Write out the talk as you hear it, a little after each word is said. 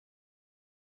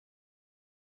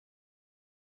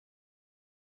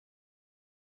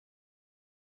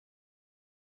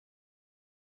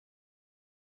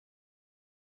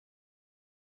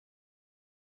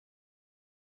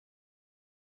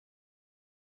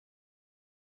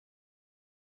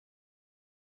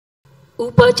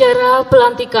Upacara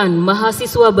Pelantikan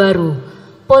Mahasiswa Baru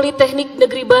Politeknik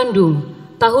Negeri Bandung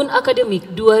Tahun Akademik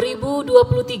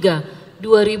 2023-2024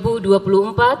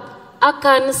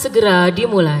 akan segera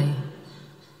dimulai.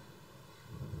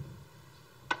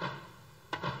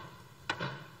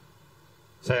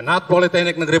 Senat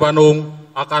Politeknik Negeri Bandung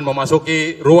akan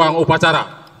memasuki ruang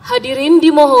upacara. Hadirin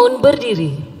dimohon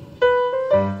berdiri.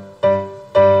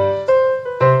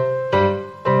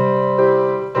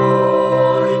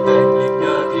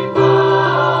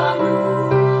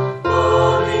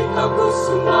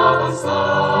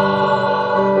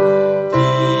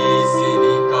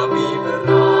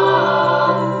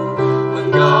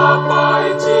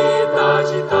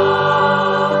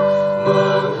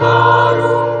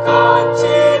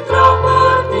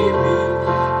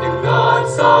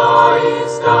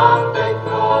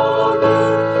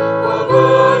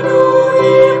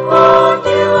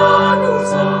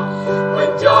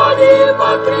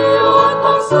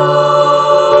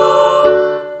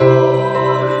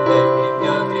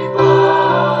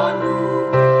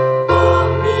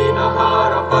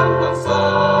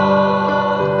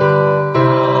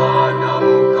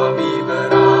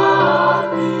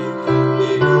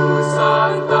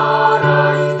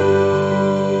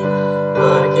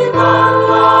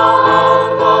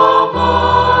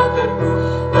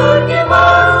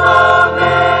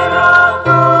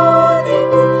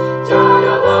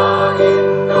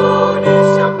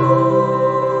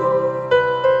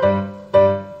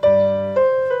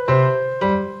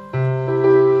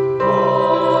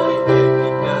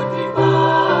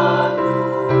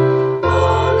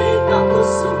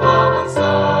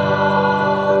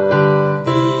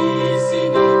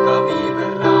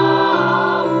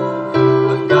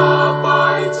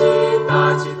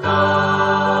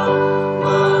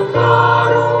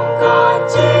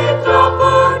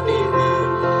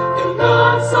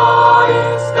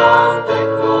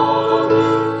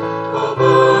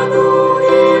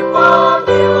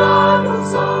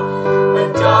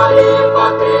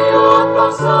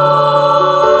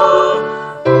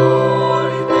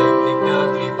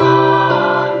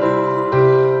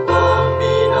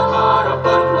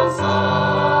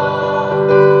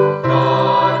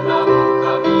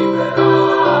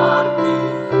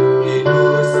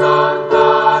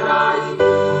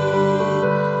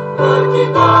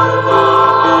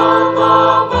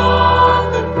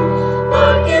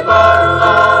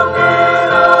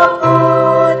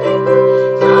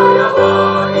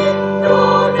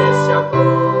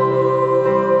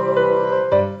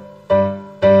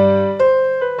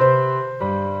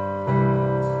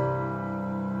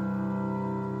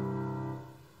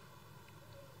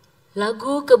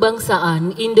 Lagu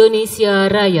Kebangsaan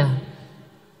Indonesia Raya.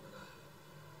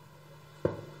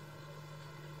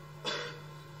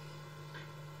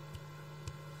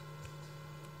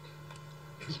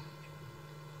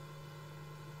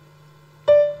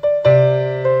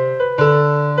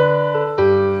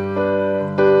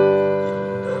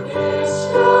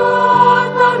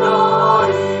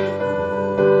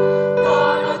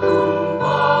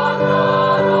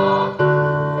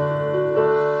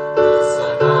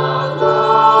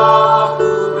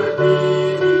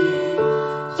 Berdiri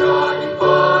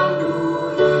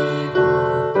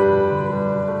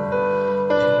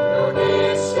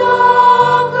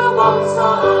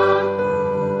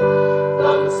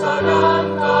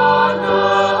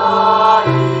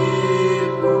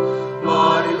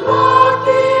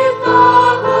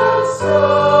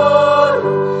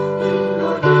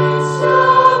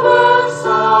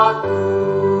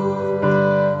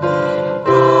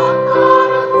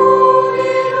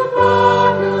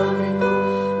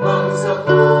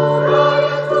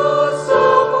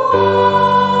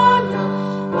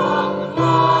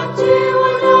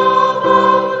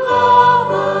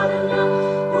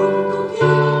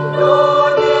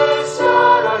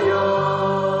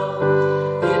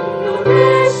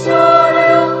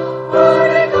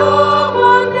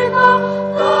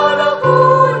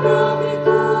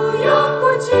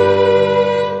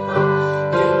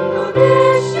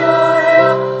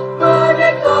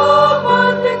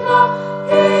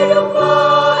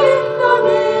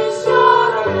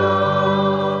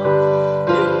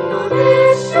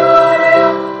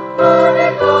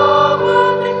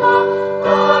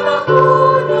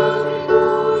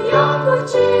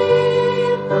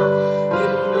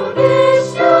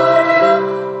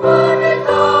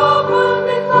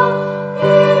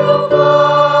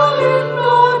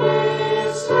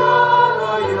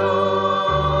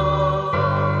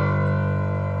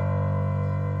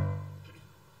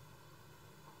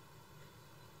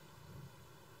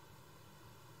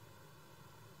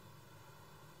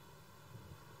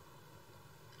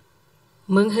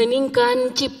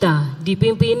Mengheningkan cipta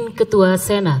dipimpin Ketua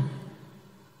Senat.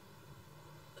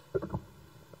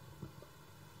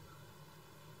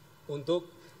 Untuk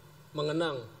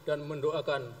mengenang dan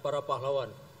mendoakan para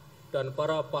pahlawan dan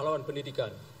para pahlawan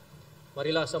pendidikan,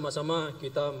 marilah sama-sama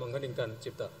kita mengheningkan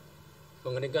cipta.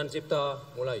 Mengheningkan cipta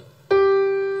mulai.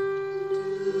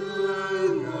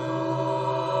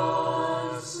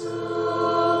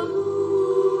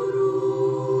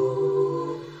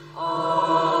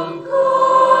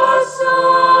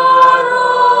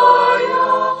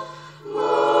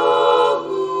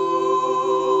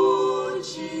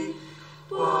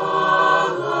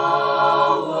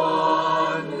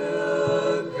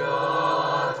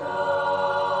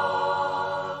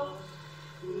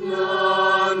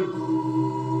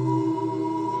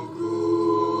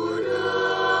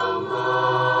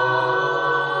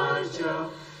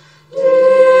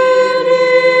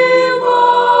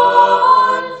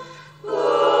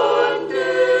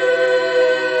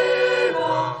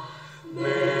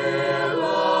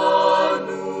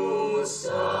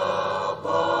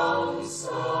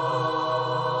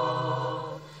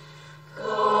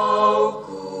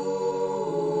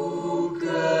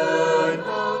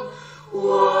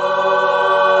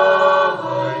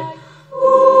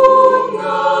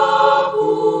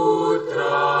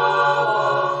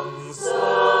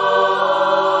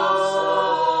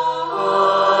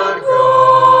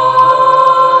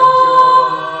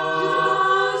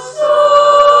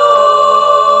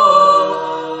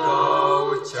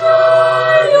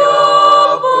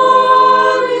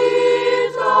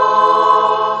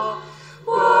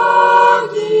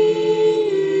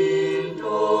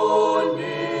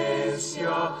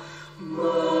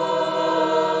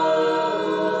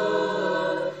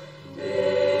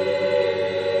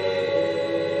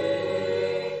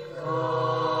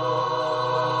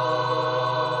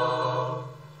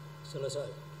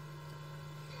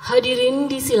 Hadirin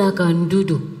disilakan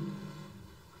duduk.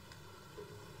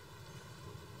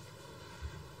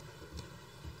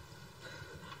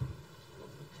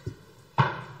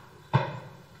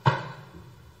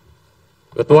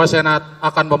 Ketua Senat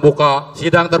akan membuka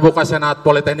sidang terbuka Senat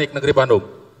Politeknik Negeri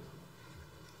Bandung.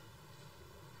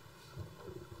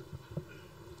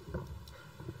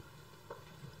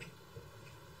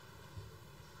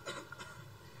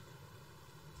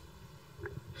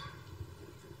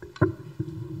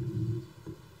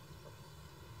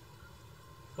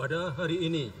 Pada hari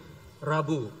ini,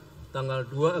 Rabu, tanggal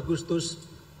 2 Agustus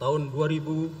tahun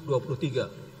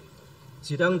 2023,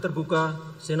 Sidang Terbuka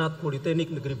Senat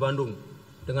Politeknik Negeri Bandung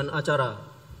dengan acara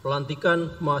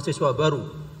Pelantikan Mahasiswa Baru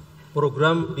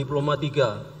Program Diploma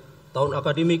Tiga Tahun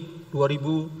Akademik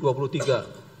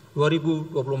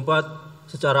 2023-2024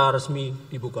 secara resmi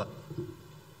dibuka.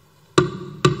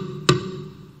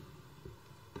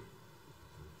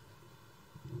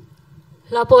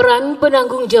 Laporan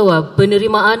Penanggungjawab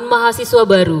Penerimaan Mahasiswa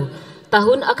Baru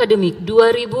Tahun Akademik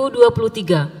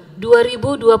 2023-2024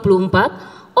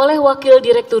 oleh Wakil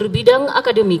Direktur Bidang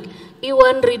Akademik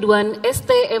Ridwan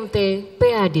S.ST M.T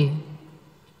Ph.D.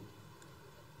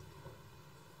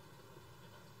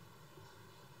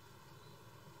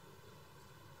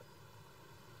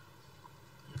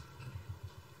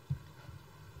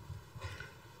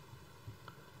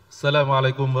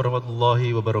 Assalamualaikum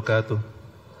warahmatullahi wabarakatuh.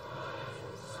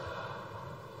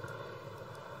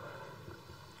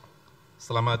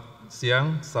 Selamat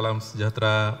siang, salam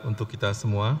sejahtera untuk kita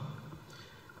semua.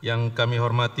 Yang kami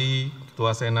hormati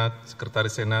Ketua Senat,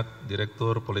 Sekretaris Senat,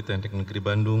 Direktur Politeknik Negeri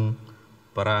Bandung,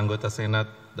 para anggota Senat,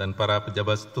 dan para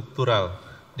pejabat struktural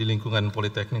di lingkungan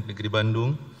Politeknik Negeri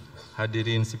Bandung,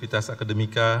 hadirin sivitas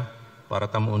akademika,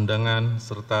 para tamu undangan,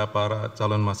 serta para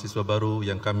calon mahasiswa baru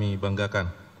yang kami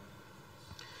banggakan.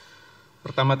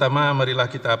 Pertama-tama marilah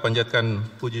kita panjatkan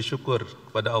puji syukur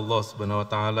kepada Allah Subhanahu wa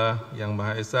Ta'ala yang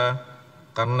Maha Esa,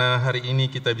 karena hari ini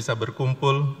kita bisa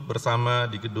berkumpul bersama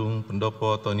di Gedung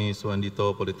Pendopo Tony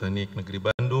Suwandito Politeknik Negeri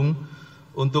Bandung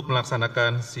untuk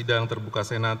melaksanakan Sidang Terbuka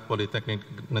Senat Politeknik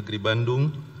Negeri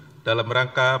Bandung dalam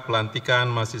rangka pelantikan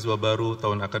mahasiswa baru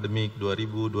tahun akademik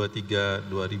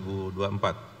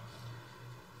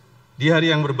 2023-2024. Di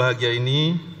hari yang berbahagia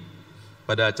ini,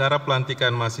 pada acara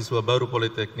pelantikan mahasiswa baru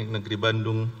Politeknik Negeri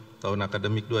Bandung tahun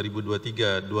akademik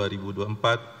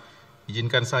 2023-2024,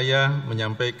 izinkan saya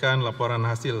menyampaikan laporan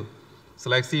hasil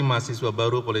seleksi mahasiswa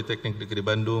baru Politeknik Negeri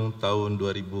Bandung tahun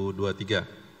 2023.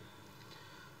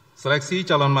 Seleksi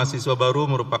calon mahasiswa baru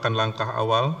merupakan langkah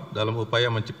awal dalam upaya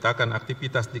menciptakan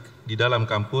aktivitas di dalam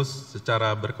kampus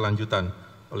secara berkelanjutan.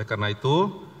 Oleh karena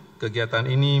itu, kegiatan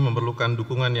ini memerlukan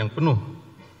dukungan yang penuh,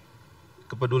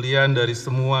 kepedulian dari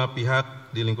semua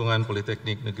pihak di lingkungan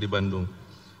Politeknik Negeri Bandung.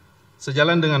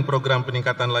 Sejalan dengan program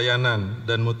peningkatan layanan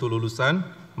dan mutu lulusan,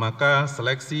 maka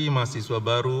seleksi mahasiswa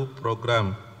baru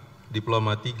program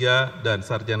Diploma Tiga dan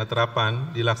Sarjana Terapan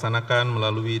dilaksanakan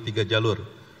melalui 3 jalur,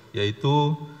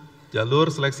 yaitu jalur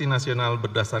seleksi nasional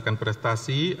berdasarkan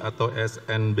prestasi atau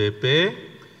SNBP,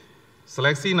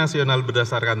 seleksi nasional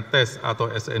berdasarkan tes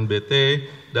atau SNBT,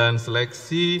 dan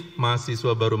seleksi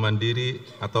mahasiswa baru mandiri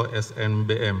atau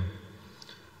SNBM.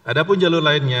 Adapun jalur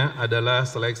lainnya adalah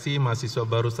seleksi mahasiswa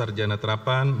baru sarjana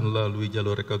terapan melalui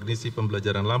jalur rekognisi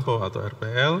pembelajaran lampau atau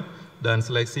RPL dan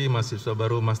seleksi mahasiswa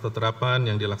baru master terapan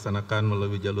yang dilaksanakan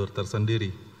melalui jalur tersendiri.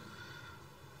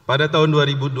 Pada tahun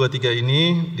 2023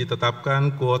 ini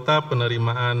ditetapkan kuota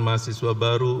penerimaan mahasiswa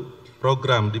baru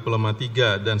program Diploma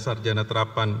Tiga dan Sarjana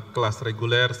Terapan kelas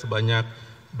reguler sebanyak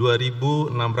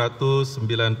 2.699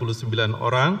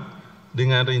 orang,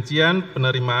 dengan rincian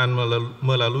penerimaan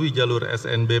melalui jalur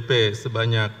SNBP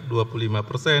sebanyak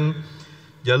 25%,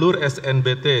 jalur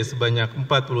SNBT sebanyak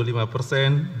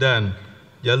 45%, dan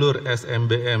jalur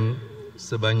SMBM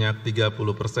sebanyak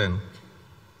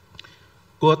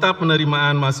 30%. Kuota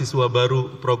penerimaan mahasiswa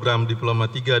baru program Diploma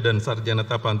Tiga dan Sarjana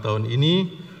Terapan tahun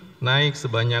ini naik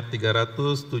sebanyak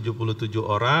 377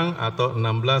 orang atau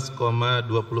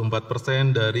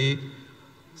 16,24% dari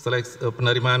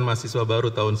penerimaan mahasiswa baru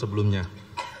tahun sebelumnya.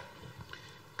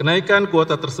 Kenaikan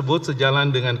kuota tersebut sejalan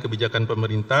dengan kebijakan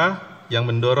pemerintah yang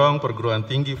mendorong perguruan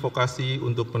tinggi vokasi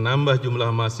untuk menambah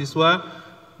jumlah mahasiswa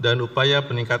dan upaya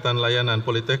peningkatan layanan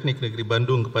Politeknik Negeri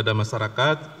Bandung kepada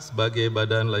masyarakat sebagai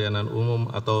Badan Layanan Umum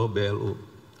atau BLU.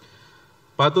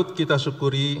 Patut kita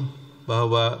syukuri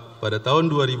bahwa pada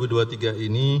tahun 2023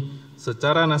 ini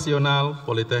secara nasional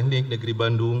Politeknik Negeri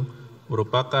Bandung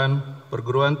merupakan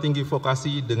perguruan tinggi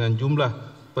vokasi dengan jumlah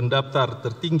pendaftar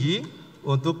tertinggi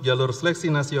untuk jalur seleksi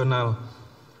nasional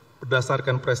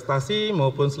berdasarkan prestasi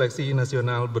maupun seleksi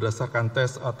nasional berdasarkan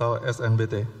tes atau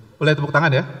SNBT. Boleh tepuk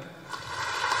tangan ya?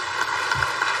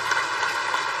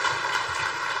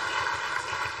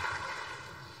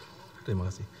 Terima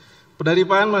kasih.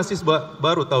 Penerimaan mahasiswa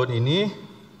baru tahun ini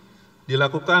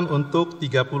dilakukan untuk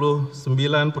 39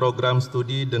 program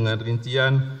studi dengan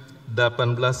rincian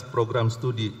 18 program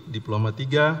studi Diploma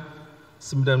Tiga,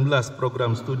 19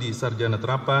 program studi Sarjana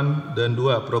Terapan, dan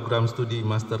 2 program studi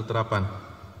Master Terapan.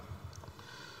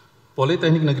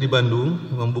 Politeknik Negeri Bandung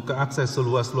membuka akses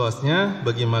seluas-luasnya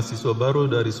bagi mahasiswa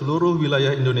baru dari seluruh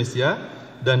wilayah Indonesia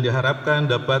dan diharapkan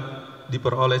dapat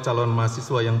diperoleh calon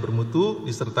mahasiswa yang bermutu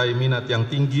disertai minat yang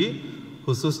tinggi,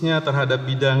 khususnya terhadap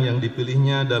bidang yang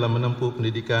dipilihnya dalam menempuh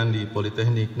pendidikan di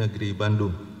Politeknik Negeri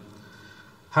Bandung.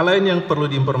 Hal lain yang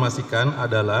perlu diinformasikan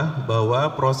adalah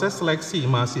bahwa proses seleksi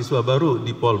mahasiswa baru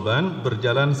di Polban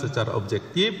berjalan secara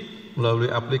objektif melalui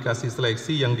aplikasi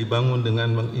seleksi yang dibangun dengan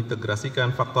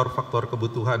mengintegrasikan faktor-faktor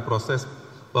kebutuhan proses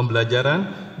pembelajaran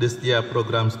di setiap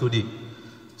program studi.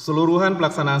 Keseluruhan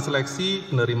pelaksanaan seleksi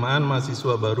penerimaan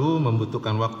mahasiswa baru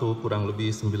membutuhkan waktu kurang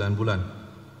lebih 9 bulan.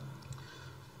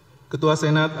 Ketua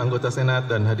Senat, anggota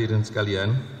Senat, dan hadirin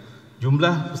sekalian,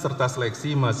 jumlah peserta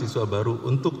seleksi mahasiswa baru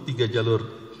untuk 3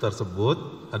 jalur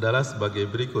tersebut adalah sebagai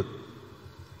berikut.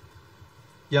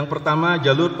 Yang pertama,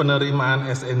 jalur penerimaan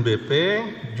SNBP,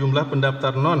 jumlah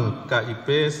pendaftar non-KIP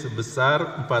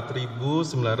sebesar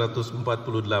 4.948,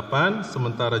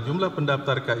 sementara jumlah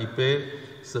pendaftar KIP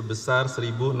sebesar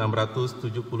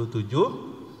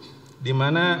 1.677, di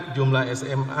mana jumlah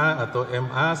SMA atau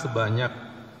MA sebanyak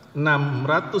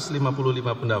 655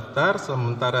 pendaftar,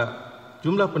 sementara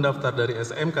jumlah pendaftar dari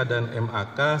SMK dan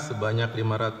MAK sebanyak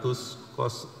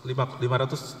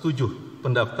 507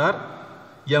 pendaftar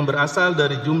yang berasal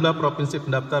dari jumlah provinsi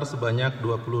pendaftar sebanyak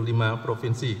 25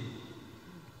 provinsi.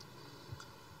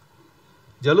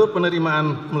 Jalur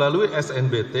penerimaan melalui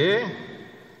SNBT,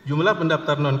 jumlah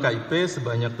pendaftar non-KIP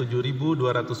sebanyak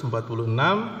 7.246,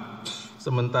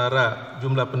 sementara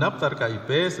jumlah pendaftar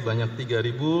KIP sebanyak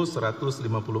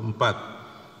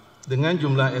 3.154. Dengan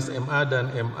jumlah SMA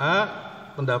dan MA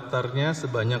pendaftarnya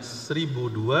sebanyak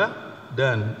 1.002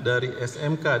 dan dari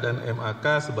SMK dan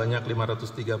MAK sebanyak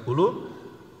 530,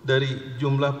 dari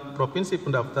jumlah provinsi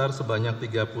pendaftar sebanyak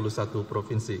 31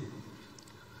 provinsi.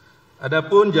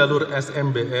 Adapun jalur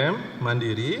SMBM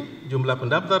mandiri, jumlah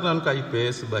pendaftar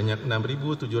non-KIP sebanyak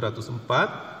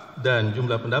 6.704 dan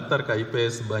jumlah pendaftar KIP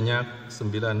sebanyak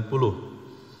 90.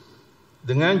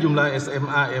 Dengan jumlah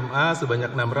SMA MA sebanyak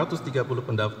 630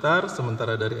 pendaftar,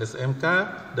 sementara dari SMK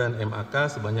dan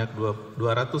MAK sebanyak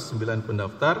 209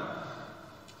 pendaftar,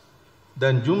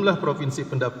 dan jumlah provinsi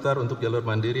pendaftar untuk jalur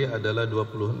mandiri adalah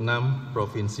 26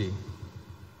 provinsi.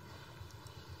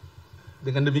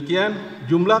 Dengan demikian,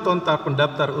 jumlah total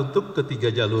pendaftar untuk ketiga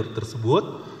jalur tersebut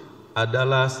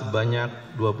adalah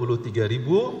sebanyak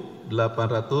 23.819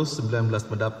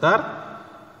 pendaftar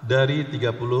dari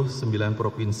 39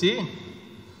 provinsi.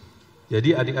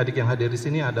 Jadi adik-adik yang hadir di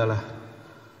sini adalah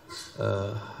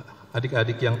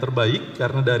adik-adik yang terbaik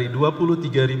karena dari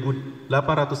 23.819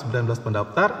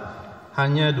 pendaftar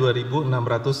hanya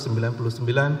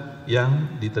 2.699 yang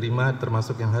diterima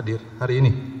termasuk yang hadir hari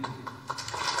ini.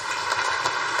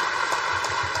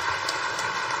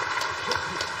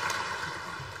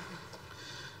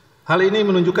 Hal ini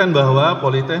menunjukkan bahwa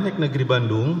Politeknik Negeri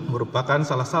Bandung merupakan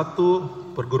salah satu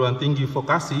perguruan tinggi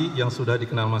vokasi yang sudah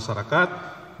dikenal masyarakat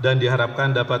dan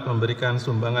diharapkan dapat memberikan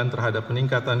sumbangan terhadap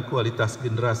peningkatan kualitas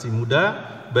generasi muda,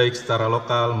 baik secara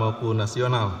lokal maupun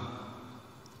nasional.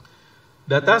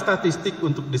 Data statistik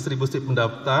untuk distribusi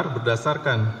pendaftar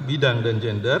berdasarkan bidang dan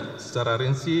gender secara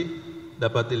rinci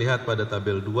dapat dilihat pada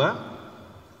tabel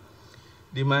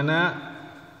 2, di mana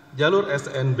jalur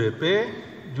SNBP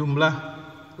jumlah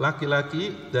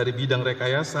laki-laki dari bidang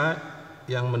rekayasa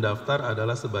yang mendaftar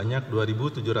adalah sebanyak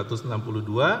 2.762,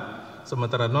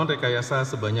 sementara non-rekayasa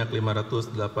sebanyak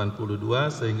 582,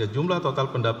 sehingga jumlah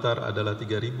total pendaftar adalah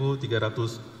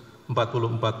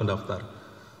 3.344 pendaftar.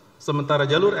 Sementara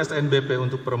jalur SNBP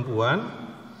untuk perempuan,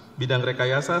 bidang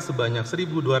rekayasa sebanyak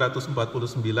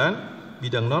 1.249,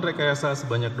 bidang non-rekayasa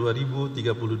sebanyak 2.032,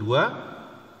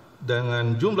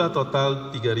 dengan jumlah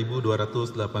total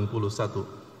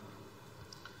 3.281.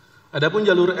 Adapun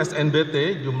jalur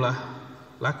SNBT, jumlah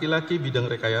laki-laki bidang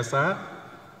rekayasa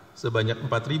sebanyak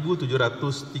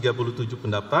 4.737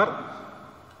 pendaftar,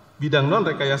 bidang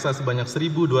non-rekayasa sebanyak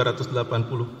 1.280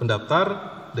 pendaftar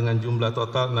dengan jumlah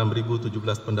total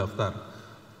 6.017 pendaftar.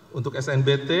 Untuk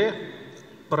SNBT,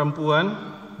 perempuan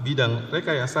bidang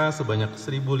rekayasa sebanyak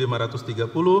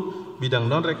 1.530,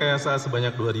 bidang non-rekayasa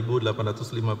sebanyak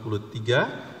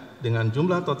 2.853 dengan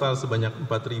jumlah total sebanyak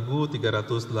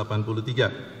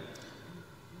 4.383.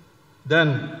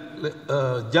 Dan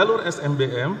jalur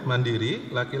SMBM mandiri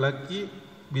laki-laki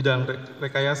bidang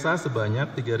rekayasa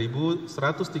sebanyak 3.138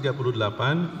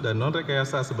 dan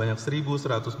non-rekayasa sebanyak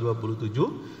 1.127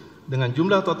 dengan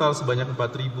jumlah total sebanyak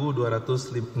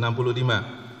 4.265.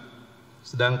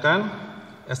 Sedangkan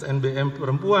SNBM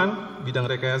perempuan bidang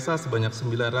rekayasa sebanyak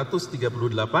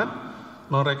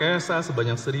 938, non-rekayasa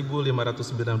sebanyak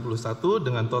 1.591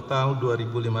 dengan total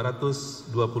 2.529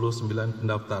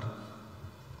 pendaftar.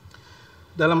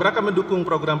 Dalam rangka mendukung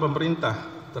program pemerintah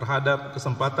terhadap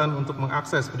kesempatan untuk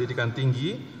mengakses pendidikan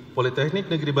tinggi,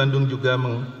 Politeknik Negeri Bandung juga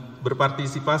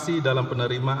berpartisipasi dalam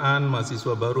penerimaan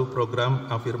mahasiswa baru program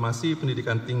afirmasi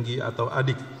pendidikan tinggi atau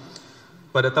ADIK.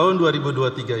 Pada tahun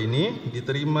 2023 ini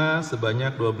diterima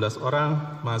sebanyak 12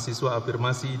 orang mahasiswa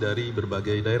afirmasi dari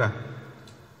berbagai daerah.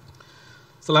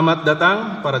 Selamat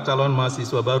datang para calon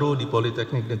mahasiswa baru di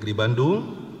Politeknik Negeri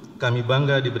Bandung. Kami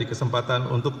bangga diberi kesempatan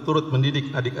untuk turut mendidik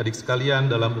adik-adik sekalian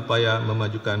dalam upaya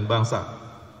memajukan bangsa.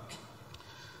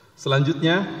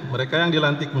 Selanjutnya, mereka yang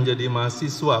dilantik menjadi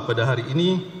mahasiswa pada hari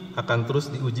ini akan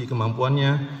terus diuji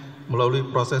kemampuannya melalui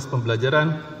proses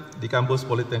pembelajaran di kampus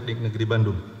Politeknik Negeri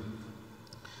Bandung.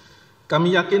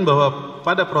 Kami yakin bahwa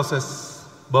proses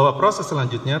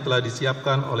selanjutnya telah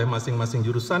disiapkan oleh masing-masing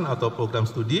jurusan atau program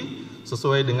studi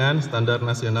sesuai dengan standar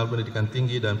nasional pendidikan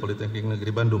tinggi dan Politeknik Negeri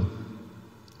Bandung.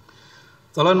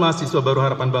 Calon mahasiswa baru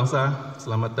harapan bangsa,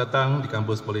 selamat datang di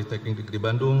kampus Politeknik Negeri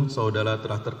Bandung. Saudara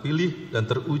telah terpilih dan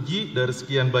teruji dari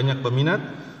sekian banyak peminat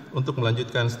untuk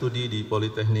melanjutkan studi di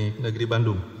Politeknik Negeri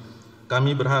Bandung.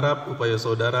 Kami berharap upaya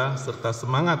saudara serta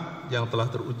semangat yang telah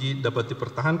teruji dapat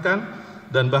dipertahankan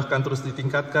dan bahkan terus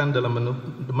ditingkatkan dalam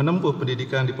menempuh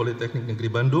pendidikan di Politeknik Negeri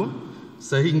Bandung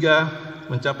sehingga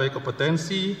mencapai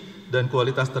kompetensi dan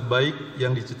kualitas terbaik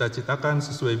yang dicita-citakan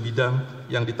sesuai bidang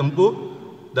yang ditempuh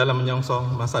dalam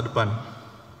menyongsong masa depan.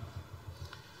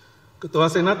 Ketua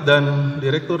Senat dan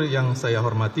Direktur yang saya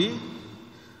hormati,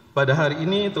 pada hari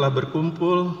ini telah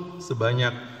berkumpul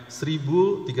sebanyak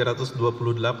 1.328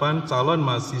 calon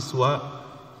mahasiswa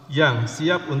yang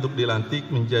siap untuk dilantik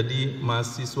menjadi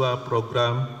mahasiswa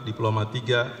program Diploma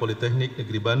Tiga Politeknik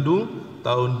Negeri Bandung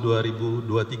tahun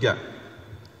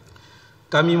 2023.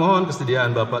 Kami mohon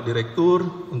kesediaan Bapak Direktur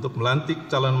untuk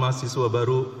melantik calon mahasiswa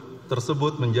baru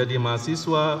tersebut menjadi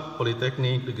mahasiswa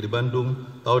Politeknik Negeri Bandung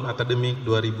tahun akademik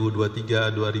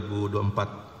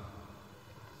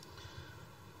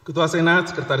 2023-2024. Ketua Senat,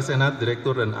 Sekretaris Senat,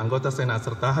 Direktur, dan anggota Senat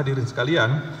serta hadirin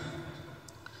sekalian,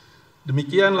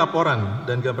 demikian laporan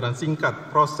dan gambaran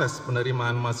singkat proses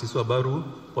penerimaan mahasiswa baru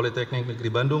Politeknik Negeri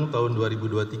Bandung tahun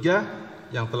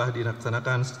 2023 yang telah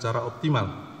dilaksanakan secara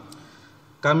optimal.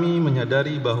 Kami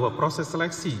menyadari bahwa proses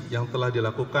seleksi yang telah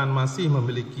dilakukan masih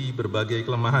memiliki berbagai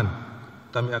kelemahan.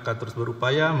 kami akan terus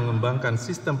berupaya mengembangkan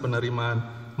sistem penerimaan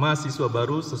mahasiswa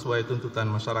baru sesuai tuntutan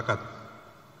masyarakat.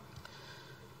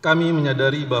 Kami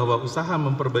menyadari bahwa usaha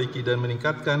memperbaiki dan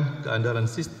meningkatkan keandalan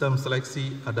sistem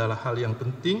seleksi adalah hal yang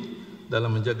penting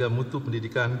dalam menjaga mutu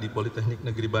pendidikan di Politeknik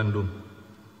Negeri Bandung.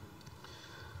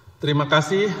 Terima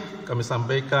kasih kami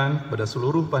sampaikan pada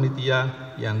seluruh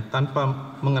panitia yang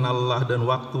tanpa mengenal lelah dan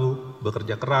waktu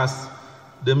bekerja keras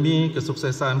demi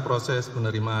kesuksesan proses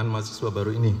penerimaan mahasiswa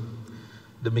baru ini.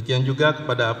 Demikian juga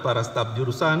kepada para staf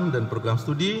jurusan dan program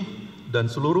studi dan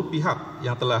seluruh pihak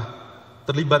yang telah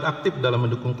terlibat aktif dalam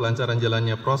mendukung kelancaran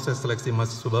jalannya proses seleksi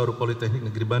mahasiswa baru Politeknik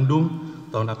Negeri Bandung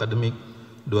tahun akademik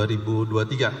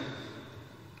 2023.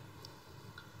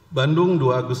 Bandung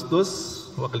 2 Agustus,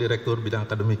 Wakil Direktur Bidang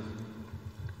Akademik.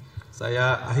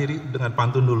 Saya akhiri dengan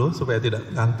pantun dulu supaya tidak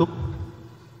ngantuk.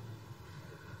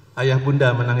 Ayah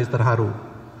bunda menangis terharu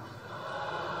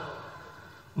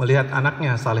melihat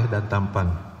anaknya saleh dan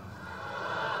tampan.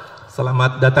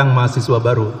 Selamat datang mahasiswa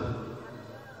baru.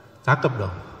 Cakep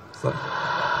dong.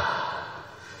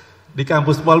 Di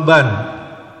kampus Polban,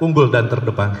 unggul dan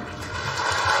terdepan.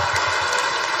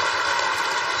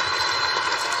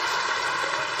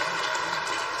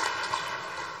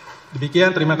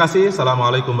 Demikian, terima kasih.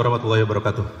 Assalamualaikum warahmatullahi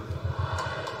wabarakatuh.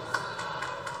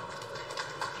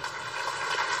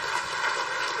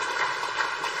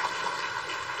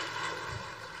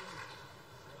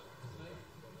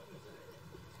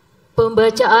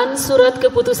 Pembacaan Surat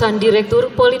Keputusan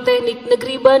Direktur Politeknik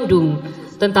Negeri Bandung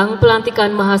tentang pelantikan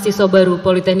mahasiswa baru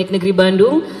Politeknik Negeri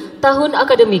Bandung tahun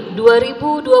akademik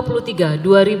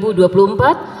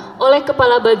 2023-2024 oleh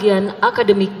Kepala Bagian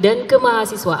Akademik dan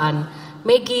Kemahasiswaan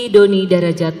Megi Doni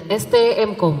Darajat S.ST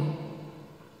M.Com.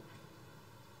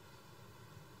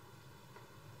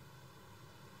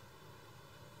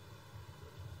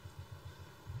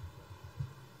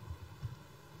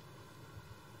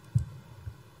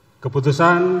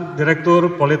 Keputusan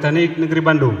Direktur Politeknik Negeri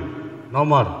Bandung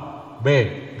nomor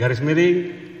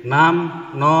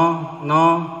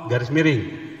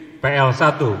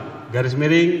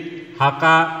B/600/PL1/001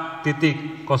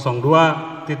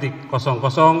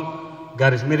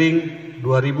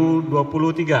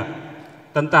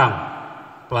 HK.02.00/2023 tentang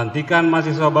pelantikan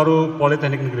mahasiswa baru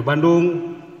Politeknik Negeri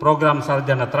Bandung, program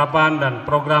sarjana terapan dan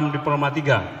program Diploma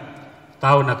Tiga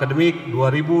tahun akademik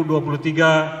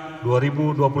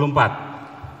 2023-2024.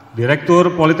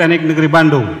 Direktur Politeknik Negeri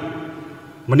Bandung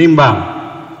menimbang,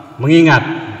 mengingat,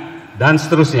 dan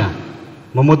seterusnya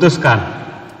memutuskan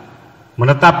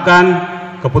menetapkan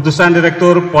keputusan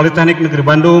Direktur Politeknik Negeri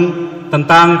Bandung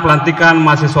tentang pelantikan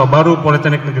mahasiswa baru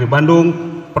Politeknik Negeri Bandung,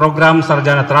 program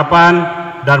sarjana terapan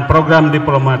dan program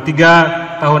Diploma Tiga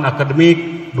tahun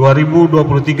akademik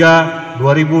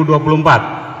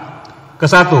 2023-2024.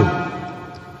 Ke-1,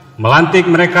 melantik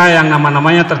mereka yang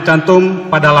nama-namanya tercantum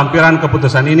pada lampiran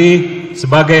keputusan ini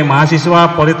sebagai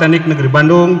mahasiswa Politeknik Negeri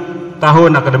Bandung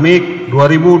tahun akademik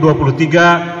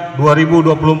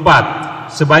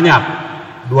 2023-2024 sebanyak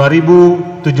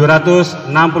 2.766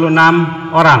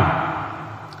 orang.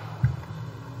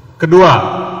 Kedua,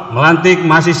 melantik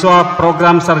mahasiswa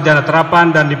program sarjana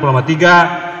terapan dan Diploma Tiga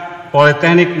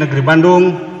Politeknik Negeri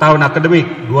Bandung tahun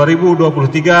akademik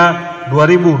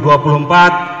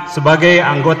 2023-2024 sebagai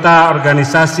anggota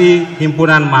organisasi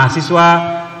himpunan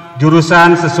mahasiswa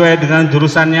jurusan sesuai dengan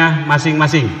jurusannya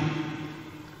masing-masing.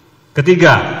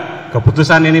 Ketiga,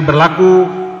 keputusan ini berlaku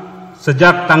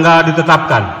sejak tanggal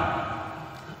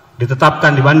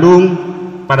ditetapkan di Bandung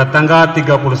pada tanggal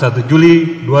 31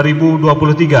 Juli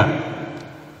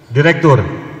 2023. Direktur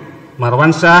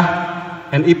Marwansyah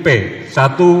NIP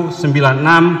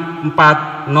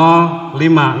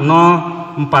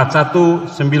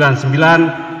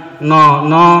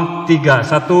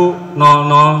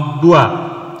 19640519900310002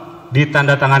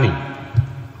 ditandatangani.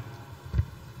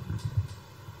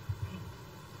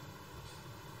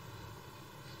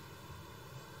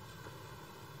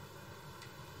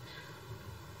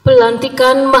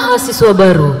 Pelantikan mahasiswa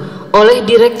baru oleh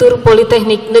Direktur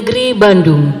Politeknik Negeri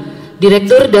Bandung.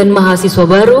 Direktur dan mahasiswa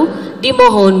baru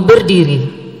dimohon berdiri.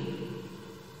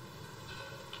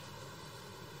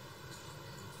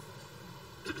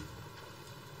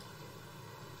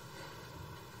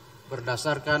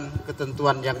 Berdasarkan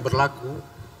ketentuan yang berlaku,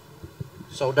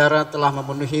 saudara telah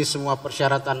memenuhi semua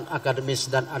persyaratan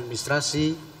akademis dan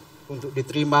administrasi untuk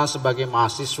diterima sebagai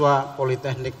mahasiswa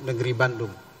Politeknik Negeri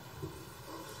Bandung.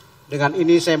 Dengan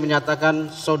ini saya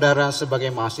menyatakan saudara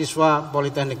sebagai mahasiswa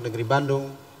Politeknik Negeri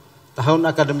Bandung tahun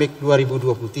akademik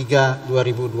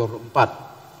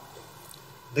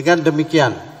 2023-2024. Dengan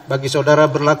demikian, bagi saudara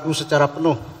berlaku secara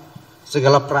penuh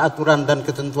segala peraturan dan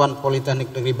ketentuan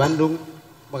Politeknik Negeri Bandung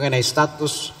mengenai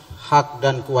status, hak,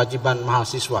 dan kewajiban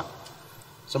mahasiswa.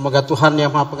 Semoga Tuhan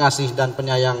yang Maha Pengasih dan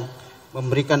Penyayang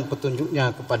memberikan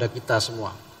petunjuknya kepada kita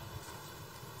semua.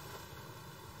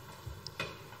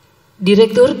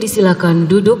 Direktur disilakan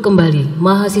duduk kembali,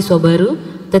 mahasiswa baru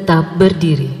tetap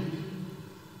berdiri.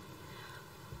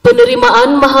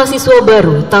 Penerimaan mahasiswa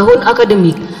baru tahun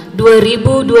akademik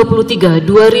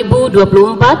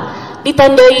 2023-2024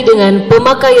 ditandai dengan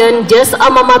pemakaian jas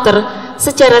alma mater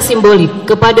secara simbolik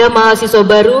kepada mahasiswa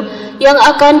baru yang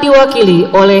akan diwakili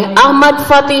oleh Ahmad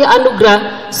Fatih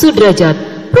Anugrah Sudrajat,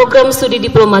 Program Studi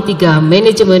Diploma Tiga,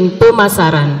 Manajemen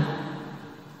Pemasaran.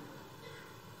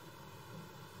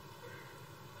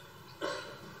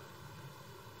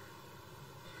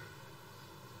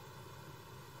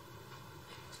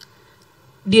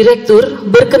 Direktur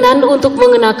berkenan untuk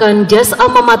mengenakan jas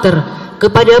alma mater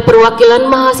kepada perwakilan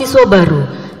mahasiswa baru,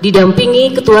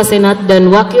 didampingi Ketua Senat dan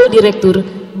Wakil Direktur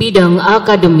Bidang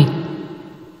Akademik.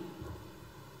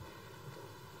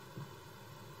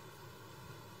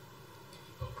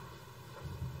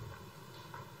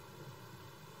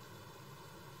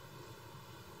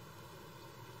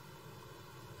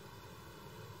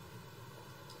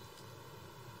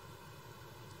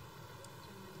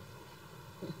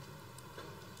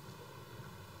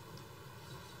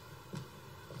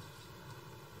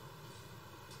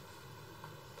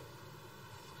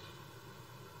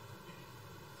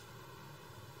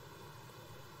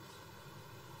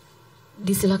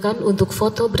 Disilakan untuk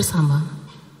foto bersama.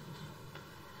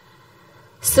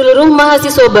 Seluruh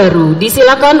mahasiswa baru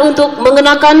disilakan untuk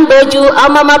mengenakan baju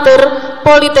alma mater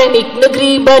Politeknik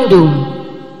Negeri Bandung.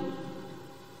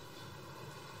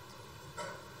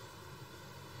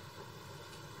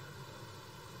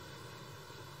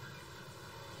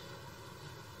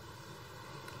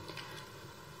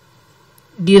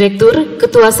 Direktur,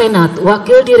 Ketua Senat,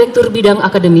 Wakil Direktur Bidang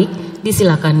Akademik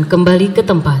disilakan kembali ke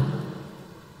tempat.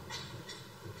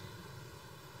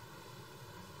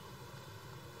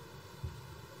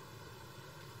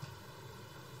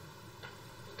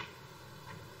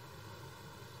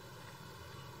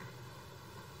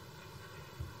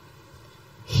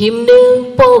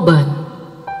 Himne Polban.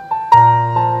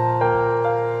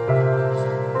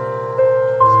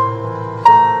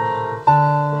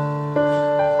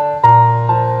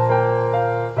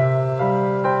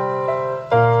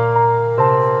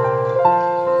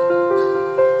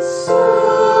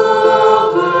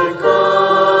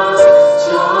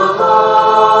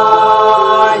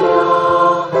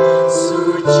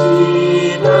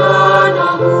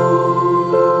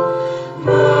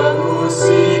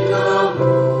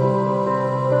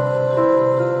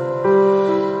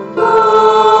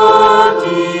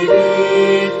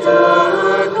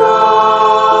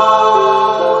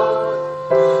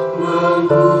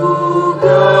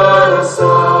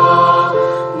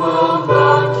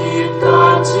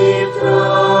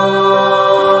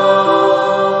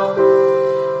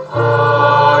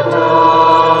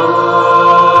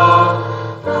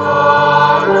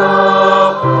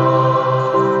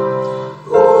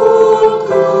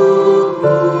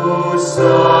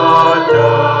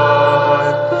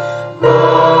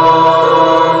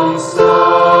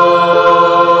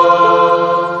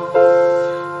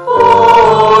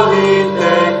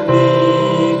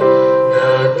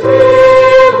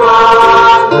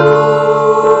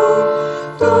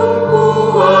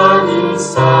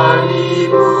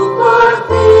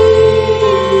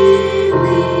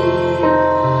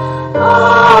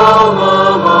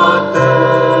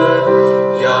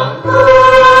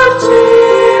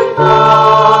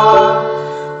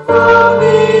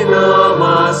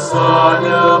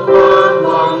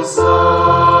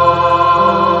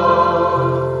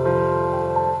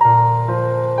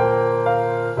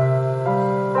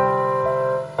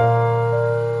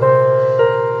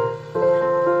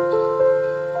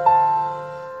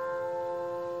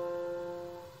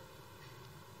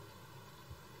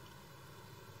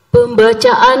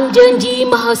 Pembacaan janji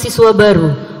mahasiswa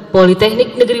baru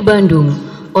Politeknik Negeri Bandung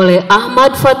oleh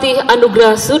Ahmad Fatih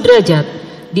Anugrah Sudrajat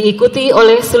diikuti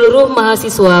oleh seluruh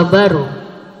mahasiswa baru.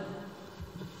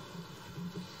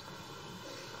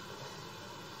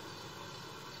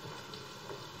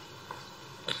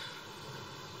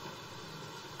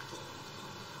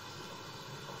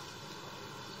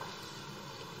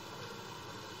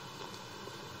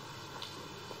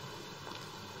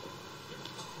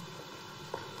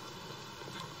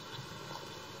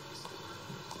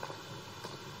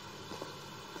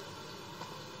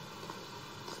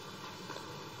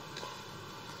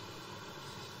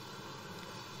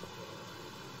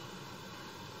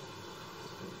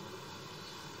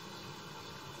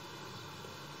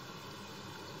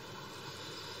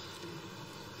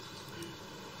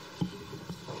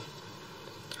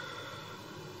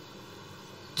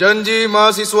 Janji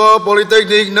mahasiswa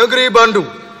Politeknik Negeri Bandung.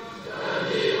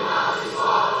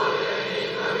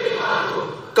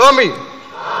 Kami,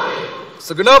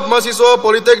 segenap mahasiswa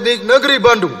Politeknik Negeri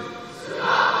Bandung,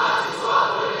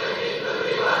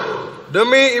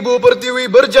 demi Ibu Pertiwi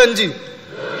berjanji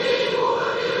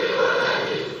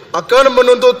akan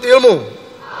menuntut ilmu,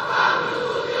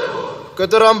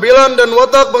 keterampilan dan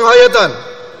watak penghayatan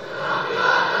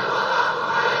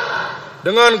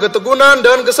dengan ketekunan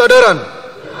dan kesadaran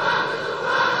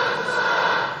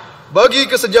bagi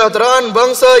kesejahteraan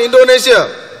bangsa Indonesia,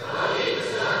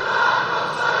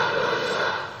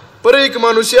 peri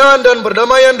kemanusiaan dan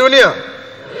perdamaian dunia,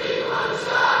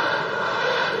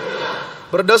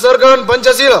 berdasarkan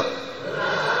Pancasila.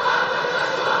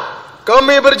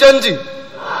 Kami berjanji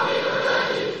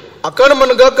akan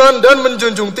menegakkan dan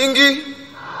menjunjung tinggi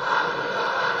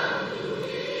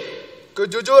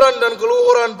kejujuran dan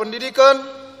keluhuran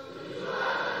pendidikan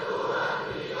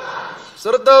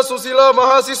serta susila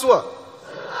mahasiswa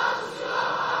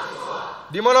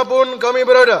dimanapun kami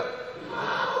berada.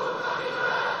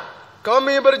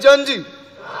 Kami berjanji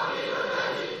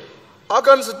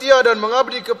akan setia dan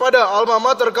mengabdi kepada alma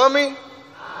mater kami,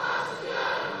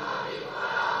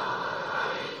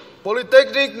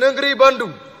 Politeknik Negeri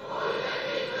Bandung,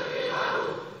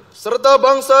 serta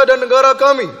bangsa dan negara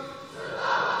kami,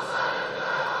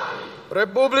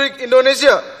 Republik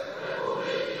Indonesia.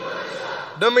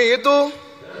 Demi itu,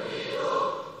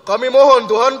 kami mohon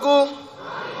Tuhanku,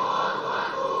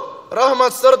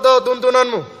 rahmat serta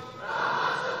tuntunanmu.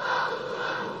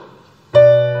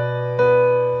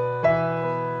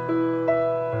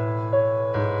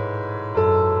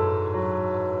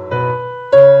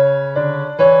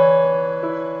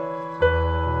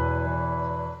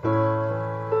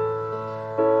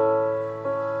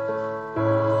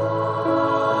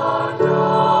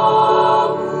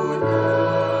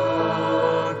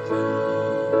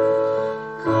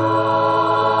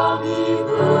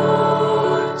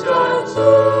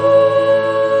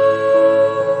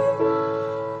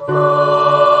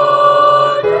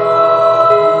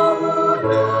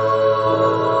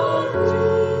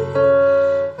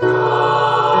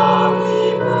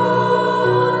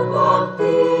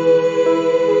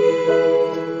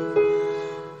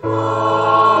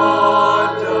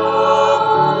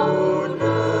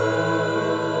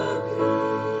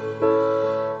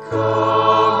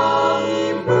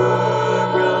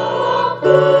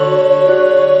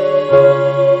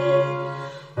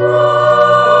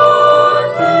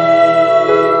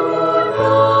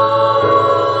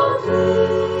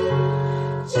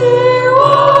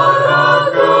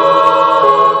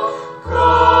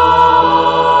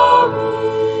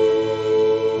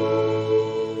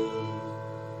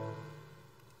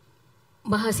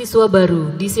 Mahasiswa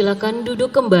baru disilakan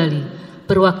duduk kembali.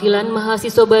 Perwakilan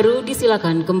mahasiswa baru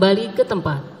disilakan kembali ke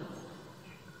tempat.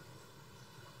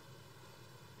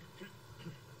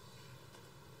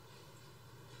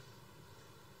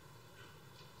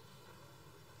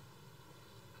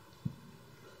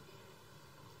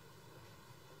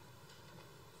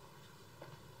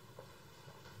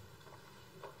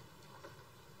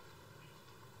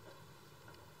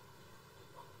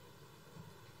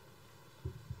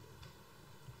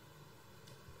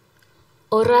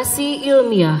 Orasi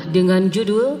ilmiah dengan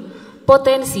judul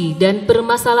Potensi dan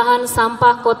Permasalahan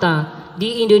Sampah Kota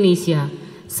di Indonesia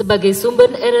sebagai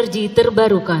Sumber Energi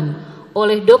Terbarukan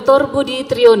oleh Dr. Budi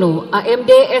Triyono,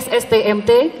 AMD S.ST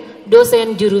MT,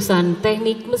 dosen jurusan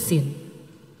Teknik Mesin.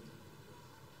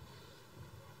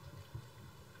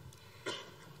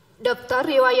 Daftar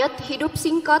riwayat hidup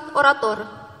singkat orator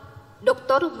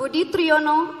Dr. Budi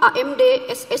Triyono,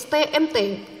 AMD S.ST MT,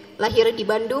 lahir di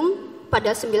Bandung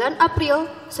pada 9 April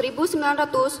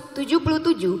 1977,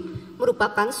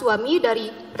 merupakan suami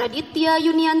dari Raditya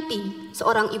Yunianti,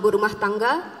 seorang ibu rumah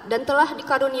tangga dan telah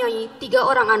dikaruniai 3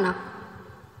 orang anak.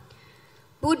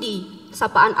 Budi,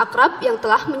 sapaan akrab yang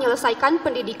telah menyelesaikan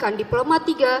pendidikan Diploma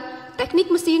Tiga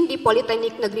Teknik Mesin di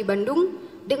Politeknik Negeri Bandung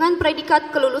dengan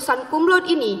predikat kelulusan cum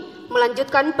laude ini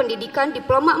melanjutkan pendidikan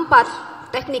Diploma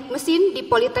 4 Teknik Mesin di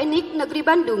Politeknik Negeri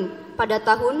Bandung pada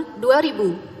tahun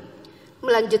 2000.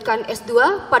 Melanjutkan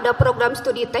S2 pada program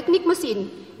studi Teknik Mesin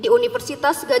di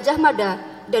Universitas Gadjah Mada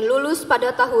dan lulus pada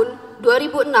tahun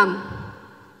 2006.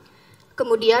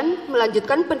 Kemudian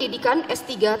melanjutkan pendidikan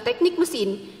S3 Teknik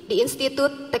Mesin di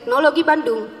Institut Teknologi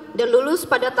Bandung dan lulus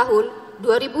pada tahun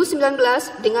 2019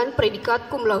 dengan predikat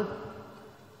cum laude.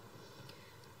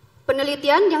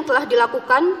 Penelitian yang telah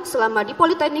dilakukan selama di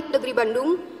Politeknik Negeri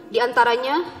Bandung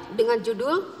diantaranya dengan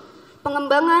judul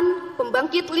Pengembangan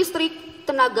Pembangkit Listrik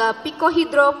Tenaga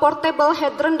Pikohidro Portable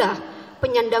Head Rendah,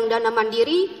 Penyandang Dana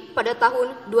Mandiri pada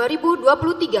tahun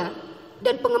 2023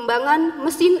 dan pengembangan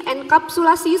mesin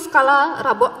enkapsulasi skala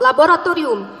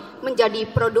laboratorium menjadi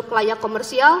produk layak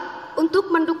komersial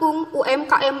untuk mendukung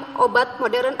UMKM obat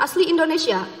modern asli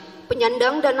Indonesia,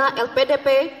 penyandang dana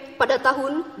LPDP pada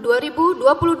tahun 2022.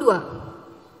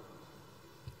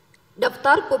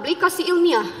 Daftar publikasi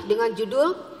ilmiah dengan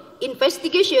judul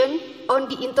Investigation on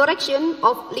the Interaction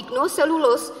of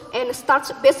Lignocellulose and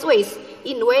Starch-Based Waste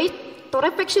in Waste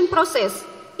Torrefaction Process,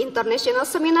 International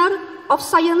Seminar of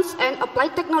Science and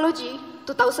Applied Technology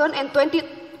 2021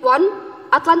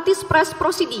 Atlantis Press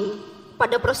Proceeding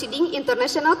pada Proceeding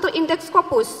International Terindex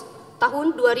Scopus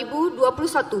tahun 2021.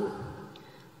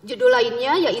 Judul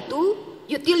lainnya yaitu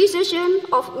Utilization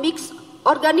of Mixed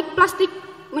Organic Plastic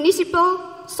Municipal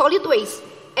Solid Waste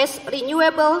as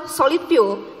Renewable Solid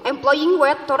Fuel Employing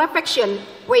Wet Torrefaction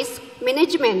Waste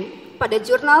Management pada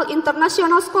Jurnal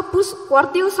Internasional Scopus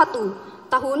Kuartil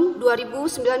 1 tahun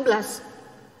 2019.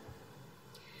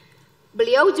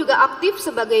 Beliau juga aktif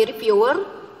sebagai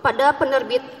reviewer pada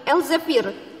penerbit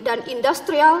Elsevier dan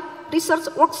Industrial Research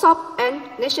Workshop and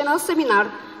National Seminar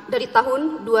dari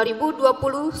tahun 2020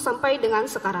 sampai dengan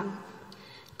sekarang.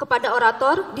 Kepada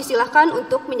orator disilahkan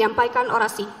untuk menyampaikan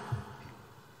orasi.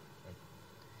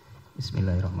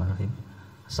 Bismillahirrahmanirrahim.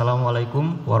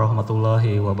 Assalamualaikum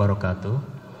warahmatullahi wabarakatuh.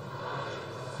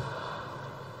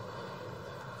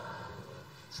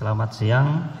 Selamat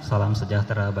siang, salam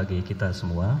sejahtera bagi kita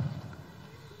semua.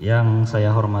 Yang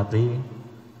saya hormati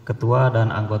Ketua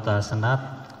dan anggota Senat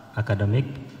Akademik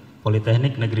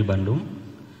Politeknik Negeri Bandung,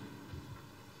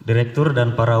 Direktur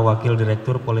dan para Wakil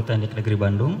Direktur Politeknik Negeri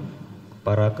Bandung,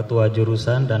 para ketua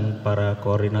jurusan dan para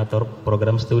koordinator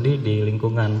program studi di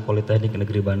lingkungan Politeknik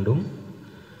Negeri Bandung,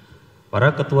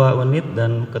 para ketua unit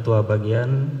dan ketua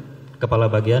bagian, kepala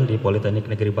bagian di Politeknik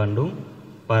Negeri Bandung,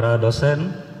 para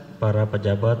dosen, para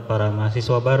pejabat, para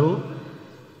mahasiswa baru,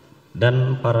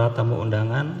 dan para tamu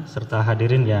undangan serta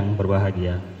hadirin yang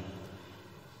berbahagia.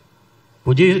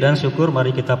 Puji dan syukur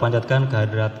mari kita panjatkan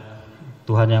kehadirat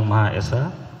Tuhan Yang Maha Esa,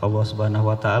 Allah Subhanahu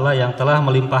wa Ta'ala, yang telah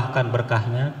melimpahkan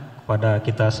berkahnya pada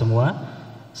kita semua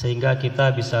sehingga kita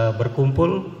bisa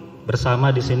berkumpul bersama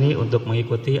di sini untuk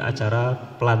mengikuti acara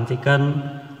pelantikan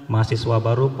mahasiswa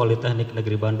baru Politeknik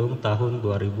Negeri Bandung tahun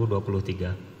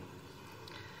 2023.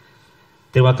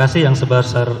 Terima kasih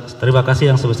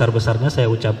yang sebesar-besarnya saya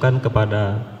ucapkan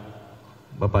kepada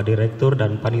Bapak Direktur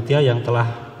dan Panitia yang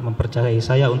telah mempercayai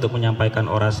saya untuk menyampaikan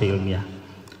orasi ilmiah.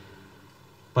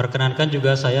 Perkenankan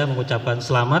juga saya mengucapkan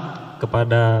selamat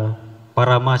kepada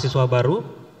para mahasiswa baru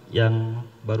yang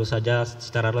baru saja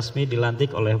secara resmi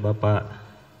dilantik oleh Bapak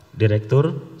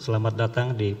Direktur. Selamat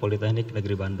datang di Politeknik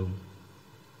Negeri Bandung.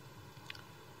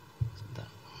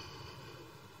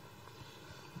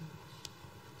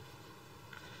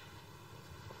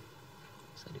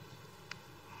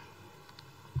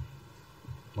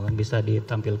 Mohon bisa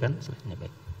ditampilkan.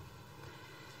 Baik.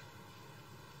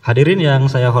 Hadirin yang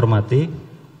saya hormati,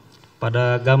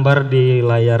 pada gambar di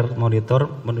layar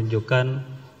monitor menunjukkan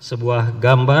sebuah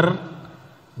gambar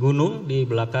gunung di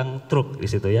belakang truk di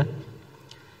situ ya.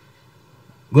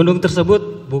 Gunung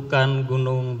tersebut bukan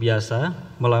gunung biasa,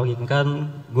 melainkan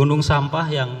gunung sampah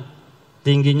yang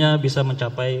tingginya bisa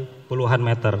mencapai puluhan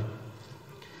meter.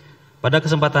 Pada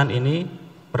kesempatan ini,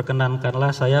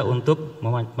 perkenankanlah saya untuk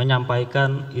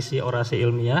menyampaikan isi orasi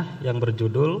ilmiah yang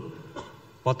berjudul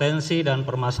Potensi dan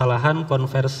Permasalahan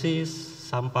Konversi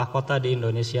Sampah Kota di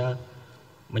Indonesia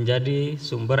menjadi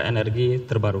sumber energi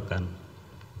terbarukan.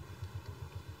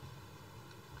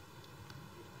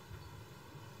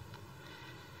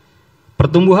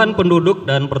 Pertumbuhan penduduk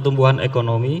dan pertumbuhan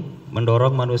ekonomi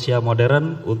mendorong manusia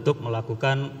modern untuk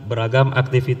melakukan beragam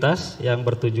aktivitas yang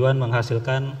bertujuan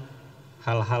menghasilkan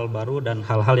hal-hal baru dan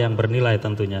hal-hal yang bernilai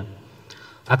tentunya.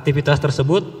 Aktivitas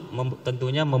tersebut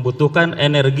tentunya membutuhkan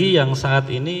energi yang saat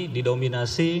ini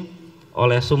didominasi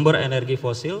oleh sumber energi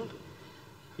fosil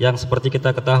yang seperti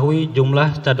kita ketahui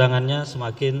jumlah cadangannya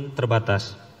semakin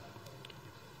terbatas.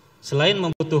 Selain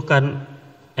membutuhkan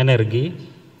energi,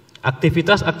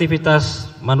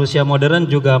 aktivitas-aktivitas manusia modern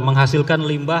juga menghasilkan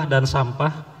limbah dan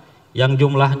sampah yang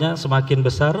jumlahnya semakin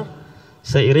besar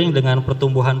seiring dengan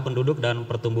pertumbuhan penduduk dan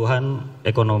pertumbuhan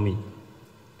ekonomi.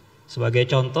 Sebagai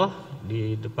contoh,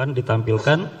 di depan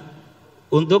ditampilkan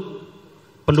untuk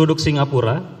penduduk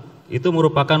Singapura, itu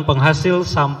merupakan penghasil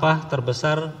sampah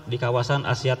terbesar di kawasan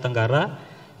Asia Tenggara,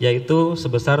 yaitu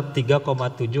sebesar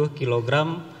 3,7 kg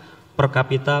per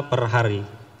kapita per hari.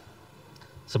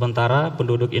 Sementara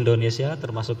penduduk Indonesia,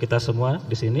 termasuk kita semua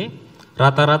di sini,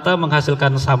 rata-rata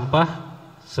menghasilkan sampah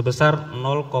sebesar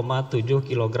 0,7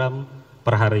 kg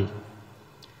per hari.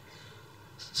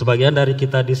 Sebagian dari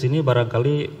kita di sini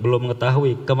barangkali belum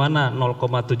mengetahui kemana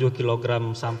 0,7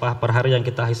 kg sampah per hari yang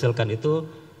kita hasilkan itu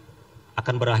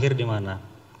akan berakhir di mana.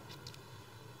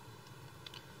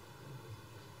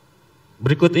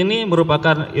 Berikut ini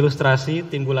merupakan ilustrasi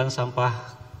timbulan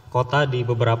sampah kota di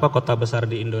beberapa kota besar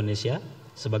di Indonesia.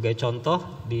 Sebagai contoh,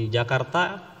 di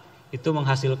Jakarta itu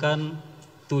menghasilkan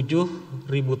 7.000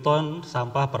 ton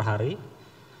sampah per hari.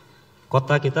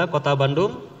 Kota kita, Kota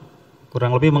Bandung,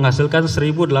 kurang lebih menghasilkan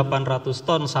 1.800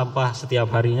 ton sampah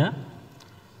setiap harinya.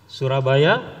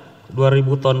 Surabaya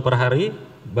 2.000 ton per hari,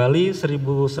 Bali 1.100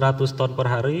 ton per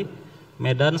hari,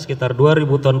 Medan sekitar 2.000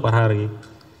 ton per hari.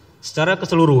 Secara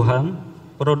keseluruhan,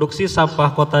 produksi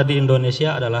sampah kota di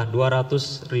Indonesia adalah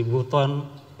 200.000 ton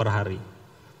per hari.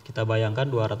 Kita bayangkan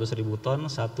 200.000 ton,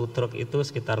 satu truk itu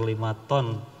sekitar 5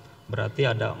 ton, berarti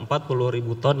ada 40.000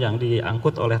 ton yang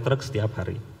diangkut oleh truk setiap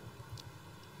hari.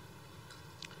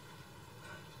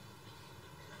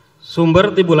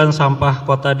 Sumber timbulan sampah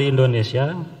kota di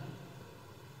Indonesia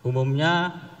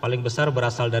umumnya paling besar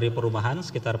berasal dari perumahan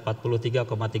sekitar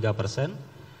 43,3%,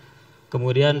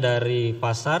 kemudian dari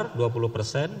pasar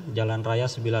 20%, jalan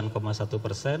raya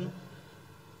 9,1%,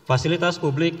 fasilitas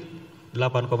publik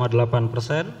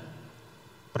 8,8%,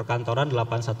 perkantoran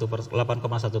 8,1%,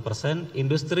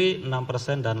 industri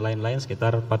 6% dan lain-lain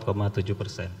sekitar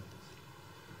 4,7%.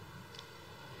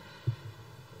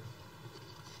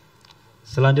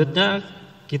 Selanjutnya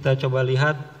kita coba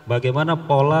lihat bagaimana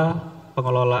pola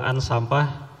pengelolaan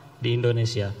sampah di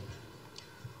Indonesia.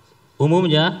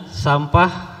 Umumnya sampah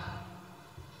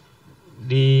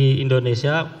di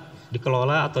Indonesia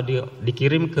dikelola atau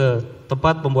dikirim ke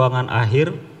tempat pembuangan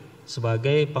akhir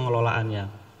sebagai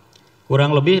pengelolaannya.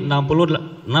 Kurang lebih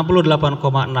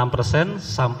 68,6%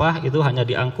 sampah itu hanya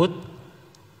diangkut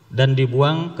dan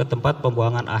dibuang ke tempat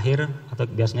pembuangan akhir atau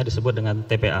biasanya disebut dengan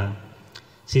TPA.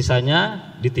 Sisanya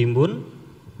ditimbun,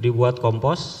 dibuat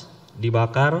kompos,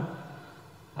 dibakar,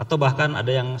 atau bahkan ada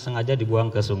yang sengaja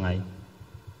dibuang ke sungai.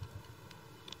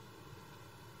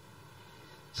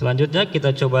 Selanjutnya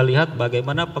kita coba lihat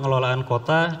bagaimana pengelolaan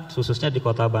kota khususnya di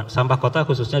sampah kota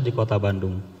khususnya di Kota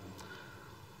Bandung.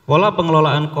 Pola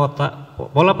pengelolaan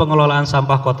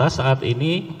sampah kota saat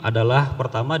ini adalah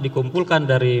pertama dikumpulkan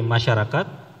dari masyarakat,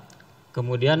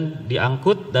 kemudian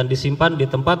diangkut dan disimpan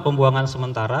di tempat pembuangan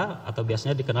sementara atau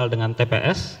biasanya dikenal dengan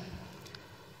TPS.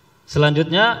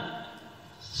 Selanjutnya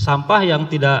sampah yang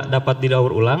tidak dapat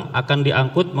didaur ulang akan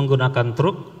diangkut menggunakan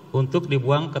truk untuk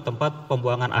dibuang ke tempat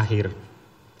pembuangan akhir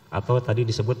atau tadi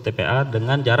disebut TPA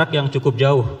dengan jarak yang cukup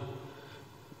jauh.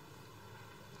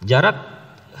 Jarak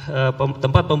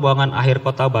tempat pembuangan akhir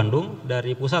Kota Bandung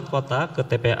dari pusat kota ke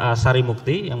TPA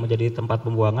Sarimukti yang menjadi tempat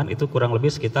pembuangan itu kurang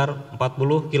lebih sekitar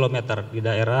 40 km di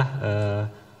daerah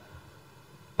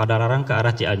Padalarang ke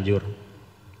arah Cianjur.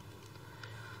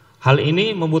 Hal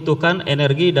ini membutuhkan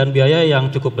energi dan biaya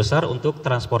yang cukup besar untuk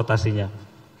transportasinya.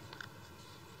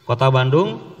 Kota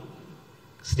Bandung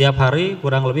setiap hari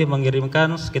kurang lebih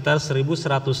mengirimkan sekitar 1.100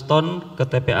 ton ke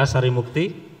TPA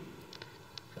Sarimukti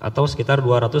atau sekitar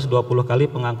 220 kali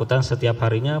pengangkutan setiap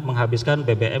harinya, menghabiskan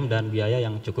BBM dan biaya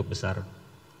yang cukup besar.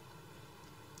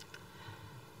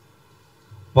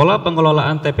 Pola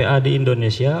pengelolaan TPA di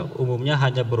Indonesia umumnya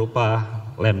hanya berupa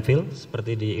landfill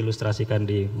seperti diilustrasikan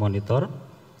di monitor.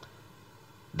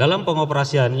 Dalam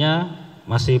pengoperasiannya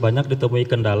masih banyak ditemui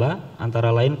kendala,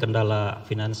 antara lain kendala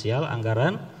finansial,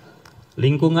 anggaran,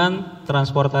 lingkungan,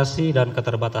 transportasi, dan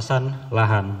keterbatasan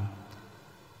lahan.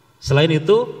 Selain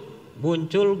itu,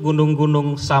 muncul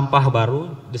gunung-gunung sampah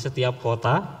baru di setiap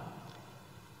kota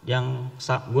yang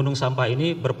gunung sampah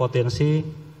ini berpotensi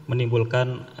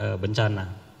menimbulkan bencana.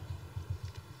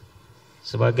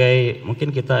 Sebagai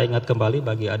mungkin kita ingat kembali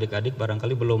bagi adik-adik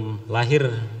barangkali belum lahir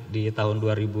di tahun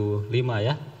 2005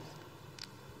 ya.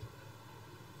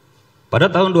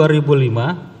 Pada tahun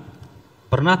 2005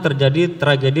 pernah terjadi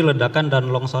tragedi ledakan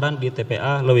dan longsoran di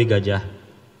TPA Lewi Gajah.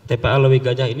 TPA Lewi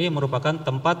Gajah ini merupakan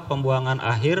tempat pembuangan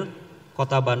akhir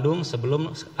Kota Bandung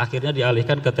sebelum akhirnya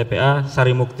dialihkan ke TPA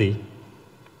Sarimukti.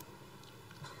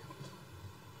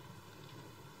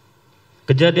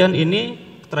 Kejadian ini,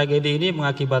 tragedi ini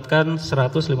mengakibatkan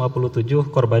 157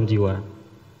 korban jiwa.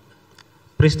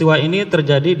 Peristiwa ini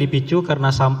terjadi dipicu karena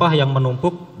sampah yang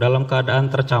menumpuk dalam keadaan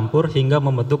tercampur hingga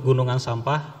membentuk gunungan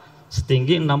sampah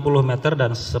setinggi 60 meter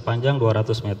dan sepanjang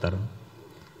 200 meter.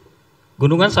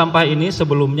 Gunungan sampah ini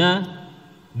sebelumnya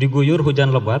diguyur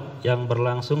hujan lebat yang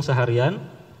berlangsung seharian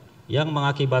yang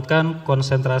mengakibatkan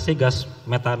konsentrasi gas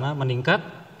metana meningkat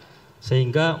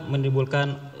sehingga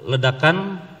menimbulkan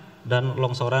ledakan dan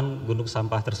longsoran gunung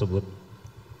sampah tersebut.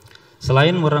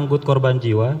 Selain merenggut korban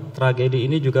jiwa, tragedi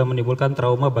ini juga menimbulkan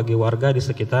trauma bagi warga di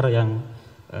sekitar yang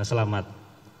selamat.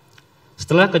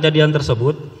 Setelah kejadian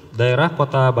tersebut, daerah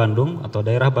Kota Bandung atau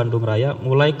daerah Bandung Raya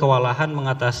mulai kewalahan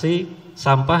mengatasi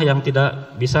sampah yang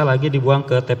tidak bisa lagi dibuang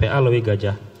ke TPA Lewi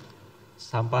Gajah.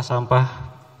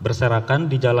 Sampah-sampah berserakan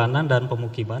di jalanan dan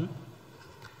pemukiman.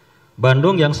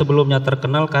 Bandung yang sebelumnya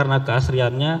terkenal karena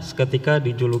keasriannya seketika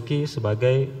dijuluki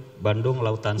sebagai Bandung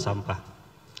Lautan Sampah.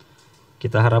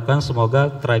 Kita harapkan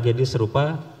semoga tragedi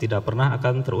serupa tidak pernah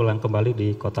akan terulang kembali di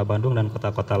Kota Bandung dan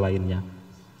kota-kota lainnya.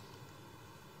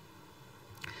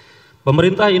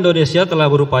 Pemerintah Indonesia telah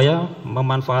berupaya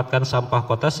memanfaatkan sampah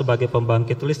kota sebagai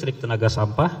pembangkit listrik tenaga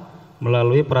sampah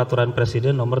melalui Peraturan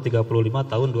Presiden Nomor 35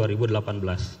 Tahun 2018.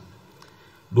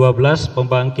 12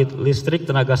 pembangkit listrik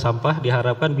tenaga sampah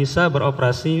diharapkan bisa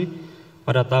beroperasi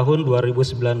pada tahun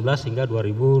 2019 hingga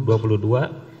 2022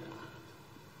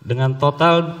 dengan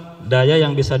total daya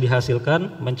yang bisa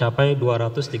dihasilkan mencapai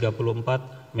 234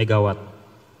 megawatt.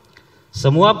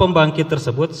 Semua pembangkit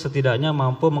tersebut setidaknya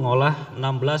mampu mengolah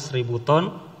 16.000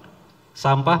 ton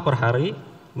sampah per hari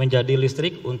menjadi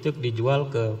listrik untuk dijual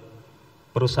ke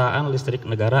perusahaan listrik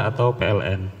negara atau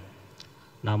PLN.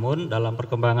 Namun dalam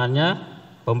perkembangannya,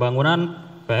 pembangunan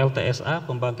PLTSA,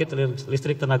 pembangkit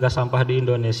listrik tenaga sampah di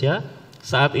Indonesia,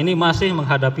 saat ini masih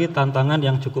menghadapi tantangan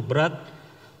yang cukup berat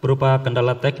berupa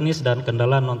kendala teknis dan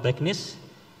kendala non-teknis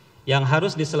yang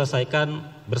harus diselesaikan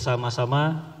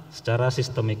bersama-sama secara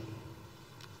sistemik.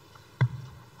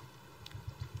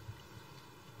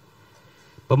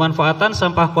 Pemanfaatan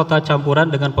sampah kota campuran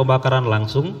dengan pembakaran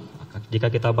langsung, jika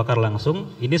kita bakar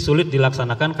langsung, ini sulit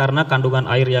dilaksanakan karena kandungan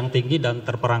air yang tinggi dan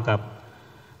terperangkap.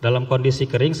 Dalam kondisi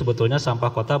kering sebetulnya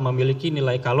sampah kota memiliki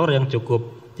nilai kalor yang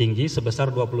cukup tinggi sebesar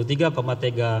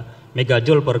 23,3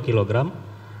 megajoule per kilogram.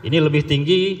 Ini lebih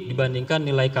tinggi dibandingkan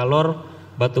nilai kalor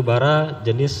batu bara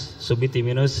jenis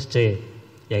subbituminous C,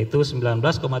 yaitu 19,3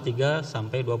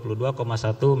 sampai 22,1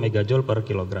 megajoule per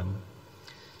kilogram.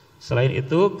 Selain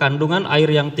itu, kandungan air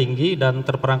yang tinggi dan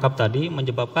terperangkap tadi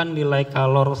menyebabkan nilai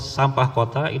kalor sampah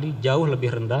kota ini jauh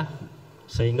lebih rendah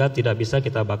sehingga tidak bisa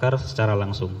kita bakar secara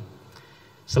langsung.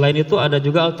 Selain itu ada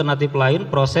juga alternatif lain,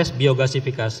 proses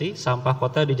biogasifikasi, sampah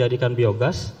kota dijadikan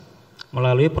biogas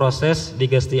melalui proses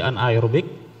digesti anaerobik,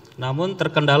 namun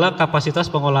terkendala kapasitas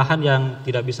pengolahan yang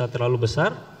tidak bisa terlalu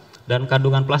besar dan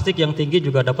kandungan plastik yang tinggi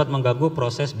juga dapat mengganggu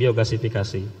proses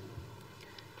biogasifikasi.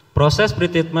 Proses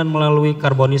pretreatment melalui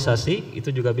karbonisasi itu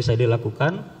juga bisa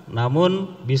dilakukan,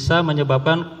 namun bisa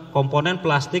menyebabkan komponen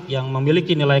plastik yang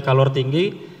memiliki nilai kalor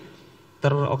tinggi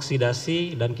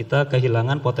teroksidasi dan kita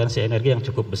kehilangan potensi energi yang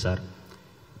cukup besar.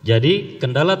 Jadi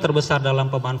kendala terbesar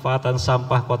dalam pemanfaatan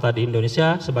sampah kota di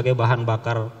Indonesia sebagai bahan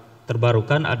bakar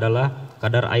terbarukan adalah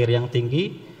kadar air yang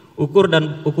tinggi,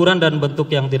 ukuran dan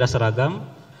bentuk yang tidak seragam.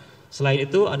 Selain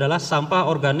itu adalah sampah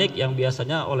organik yang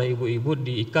biasanya oleh ibu-ibu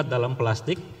diikat dalam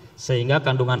plastik sehingga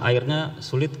kandungan airnya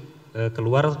sulit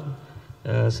keluar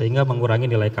sehingga mengurangi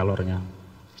nilai kalornya.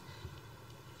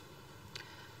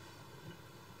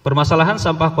 Permasalahan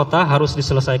sampah kota harus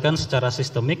diselesaikan secara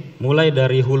sistemik mulai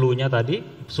dari hulunya tadi,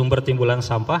 sumber timbulan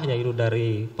sampah yaitu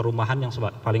dari perumahan yang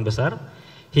paling besar,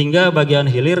 hingga bagian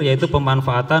hilir yaitu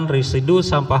pemanfaatan residu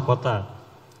sampah kota.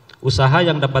 Usaha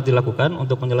yang dapat dilakukan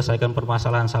untuk menyelesaikan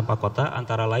permasalahan sampah kota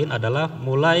antara lain adalah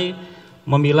mulai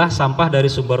memilah sampah dari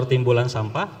sumber timbulan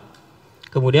sampah,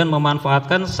 kemudian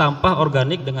memanfaatkan sampah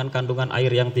organik dengan kandungan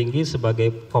air yang tinggi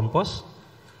sebagai kompos,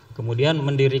 kemudian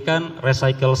mendirikan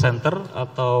recycle center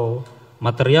atau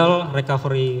material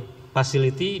recovery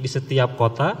facility di setiap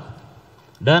kota,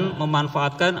 dan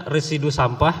memanfaatkan residu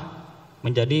sampah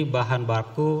menjadi bahan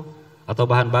baku atau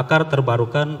bahan bakar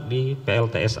terbarukan di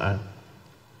PLTSA.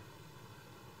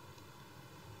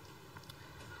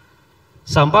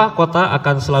 Sampah kota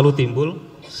akan selalu timbul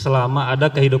selama ada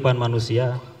kehidupan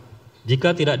manusia.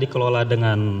 Jika tidak dikelola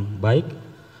dengan baik,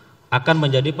 akan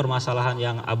menjadi permasalahan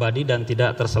yang abadi dan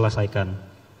tidak terselesaikan.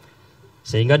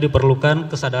 Sehingga diperlukan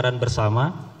kesadaran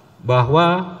bersama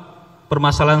bahwa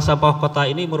permasalahan sampah kota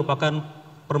ini merupakan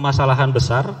permasalahan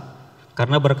besar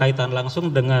karena berkaitan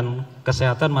langsung dengan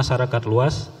kesehatan masyarakat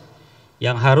luas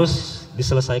yang harus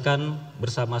diselesaikan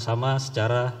bersama-sama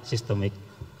secara sistemik.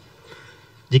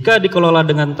 Jika dikelola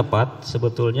dengan tepat,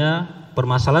 sebetulnya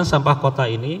permasalahan sampah kota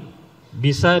ini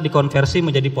bisa dikonversi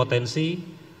menjadi potensi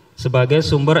sebagai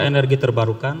sumber energi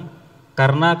terbarukan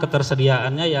karena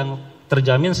ketersediaannya yang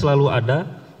terjamin selalu ada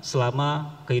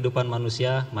selama kehidupan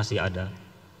manusia masih ada.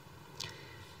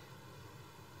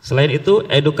 Selain itu,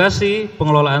 edukasi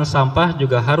pengelolaan sampah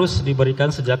juga harus diberikan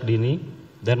sejak dini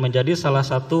dan menjadi salah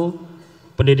satu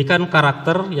pendidikan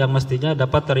karakter yang mestinya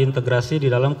dapat terintegrasi di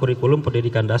dalam kurikulum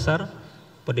pendidikan dasar,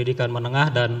 pendidikan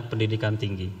menengah, dan pendidikan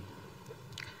tinggi.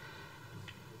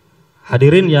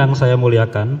 Hadirin yang saya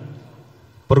muliakan,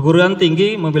 perguruan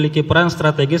tinggi memiliki peran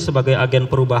strategis sebagai agen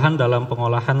perubahan dalam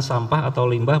pengolahan sampah atau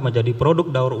limbah menjadi produk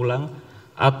daur ulang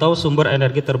atau sumber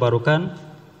energi terbarukan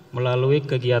melalui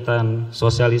kegiatan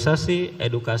sosialisasi,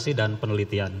 edukasi, dan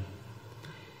penelitian.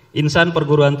 Insan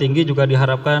perguruan tinggi juga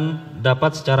diharapkan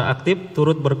dapat secara aktif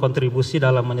turut berkontribusi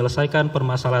dalam menyelesaikan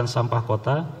permasalahan sampah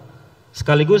kota,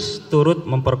 sekaligus turut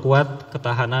memperkuat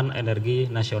ketahanan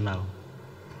energi nasional.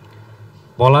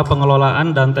 Pola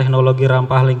pengelolaan dan teknologi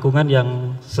ramah lingkungan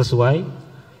yang sesuai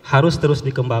harus terus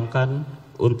dikembangkan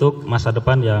untuk masa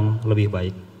depan yang lebih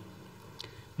baik.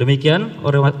 Demikian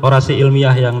orasi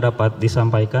ilmiah yang dapat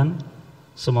disampaikan.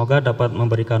 Semoga dapat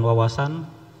memberikan wawasan,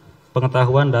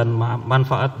 pengetahuan, dan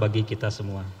manfaat bagi kita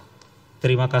semua.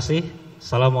 Terima kasih.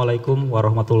 Assalamualaikum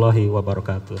warahmatullahi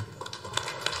wabarakatuh.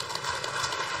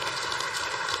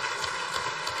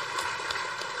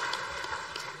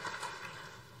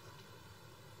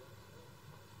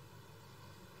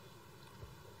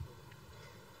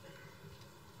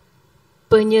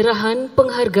 Penyerahan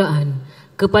penghargaan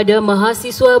kepada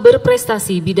mahasiswa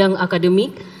berprestasi bidang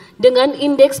akademik dengan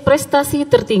indeks prestasi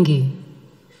tertinggi.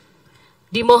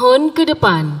 Dimohon ke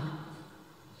depan.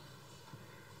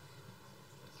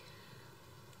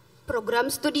 Program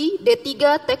Studi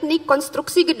D3 Teknik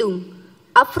Konstruksi Gedung,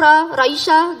 Afra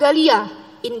Raisya Galia,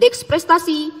 indeks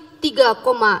prestasi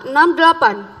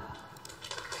 3,68.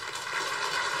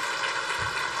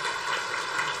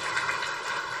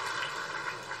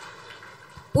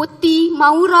 Putih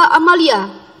Maura Amalia,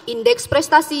 indeks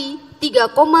prestasi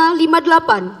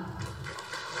 3,58.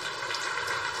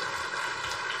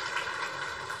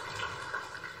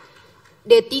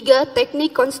 D3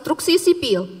 Teknik Konstruksi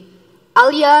Sipil,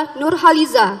 Alia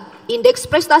Nurhaliza, indeks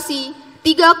prestasi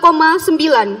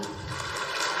 3,9.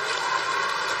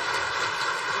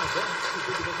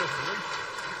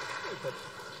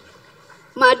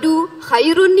 Madu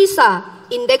Khairun Nisa,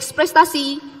 indeks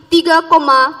prestasi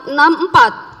 3,64.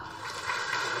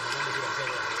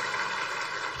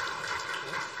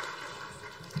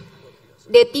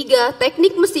 D3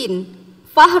 Teknik Mesin,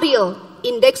 Fahril,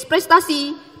 indeks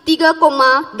prestasi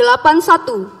 3,81.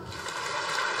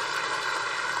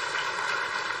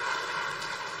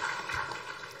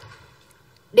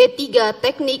 D3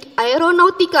 Teknik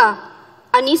Aeronautika,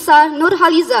 Anissa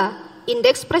Nurhaliza,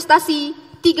 indeks prestasi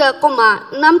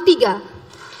 3,63.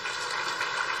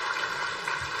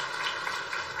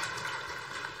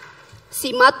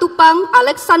 Simatupang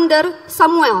Alexander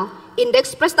Samuel,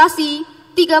 indeks prestasi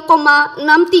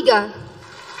 3,63.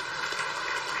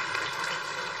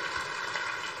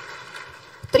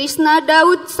 Trisna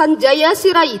Daud Sanjaya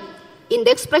Sirait,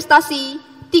 indeks prestasi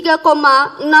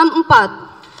 3,64.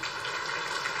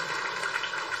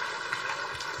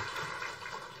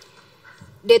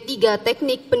 D3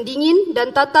 Teknik Pendingin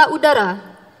dan Tata Udara,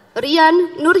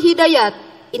 Rian Nur Hidayat,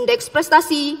 indeks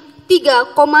prestasi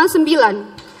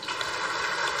 3,9.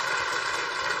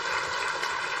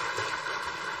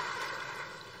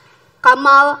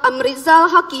 Kamal Amrizal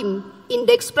Hakim,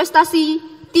 indeks prestasi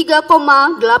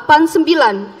 3,89.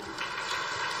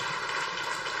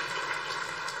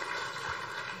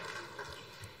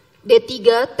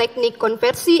 D3 Teknik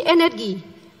Konversi Energi,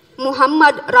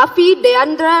 Muhammad Rafi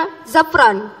Deandra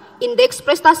Zafran, indeks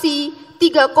prestasi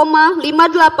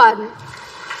 3,58.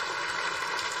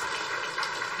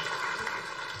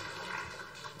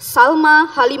 Salma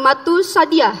Halimatu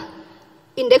Sadiah,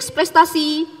 indeks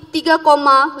prestasi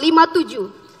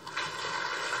 3,57.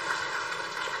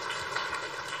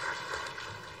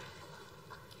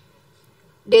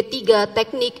 D3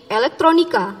 Teknik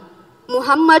Elektronika,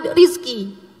 Muhammad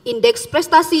Rizki, indeks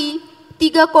prestasi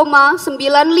 3,95.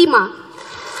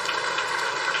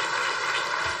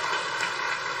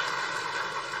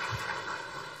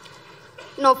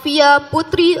 Novia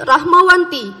Putri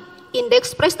Rahmawanti,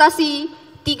 indeks prestasi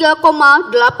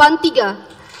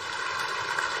 3,83.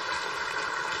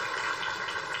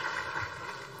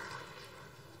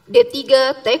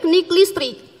 D3 Teknik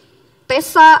Listrik,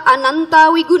 Tessa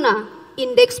Ananta Wiguna,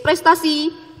 indeks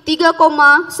prestasi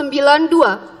 3,92.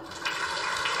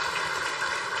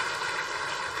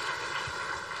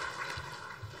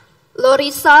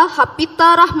 Lorisa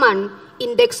Hapita Rahman,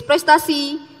 indeks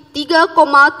prestasi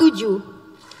 3,7.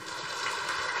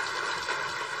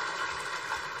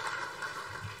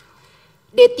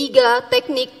 D3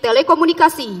 Teknik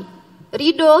Telekomunikasi,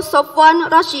 Rido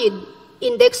Sofwan Rashid,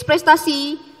 indeks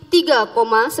prestasi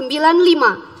 3,95.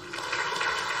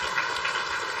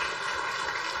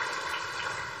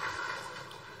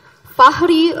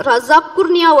 Fahri Razak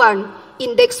Kurniawan,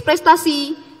 indeks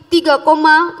prestasi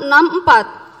 3,64.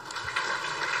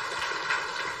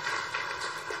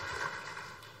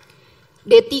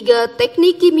 D3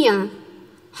 Teknik Kimia,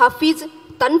 Hafiz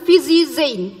Tanfizi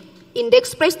Zain,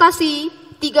 indeks prestasi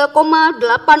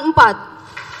 3,84.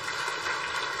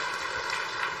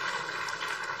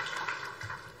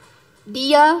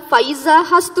 Dia Faiza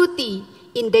Hastuti,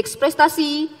 indeks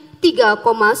prestasi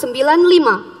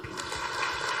 3,95.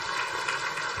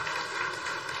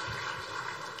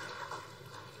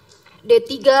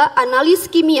 D3 Analis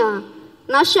Kimia,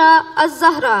 Nasya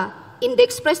Az-Zahra,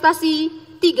 indeks prestasi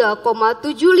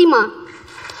 3,75.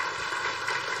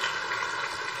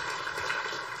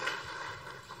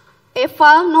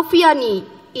 Eva Noviani,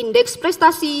 indeks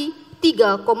prestasi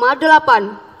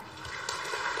 3,8.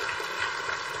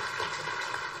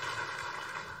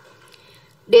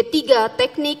 D3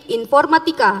 Teknik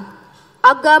Informatika,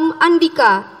 Agam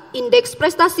Andika, indeks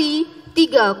prestasi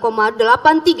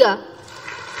 3,83.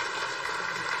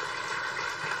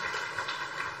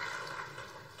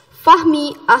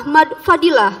 Fahmi Ahmad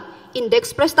Fadilah,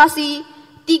 indeks prestasi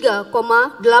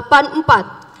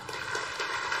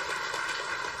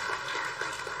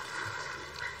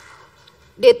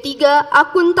 3,84. D3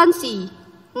 Akuntansi,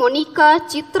 Monika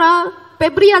Citra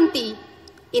Febrianti,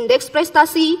 indeks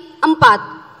prestasi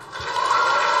 4.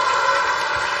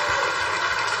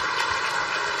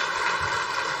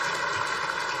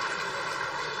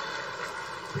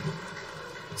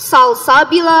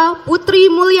 Salsabila Putri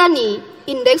Mulyani,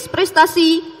 indeks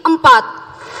prestasi 4.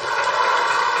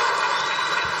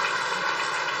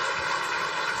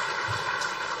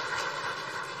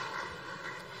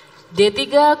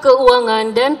 D3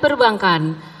 Keuangan dan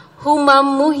Perbankan,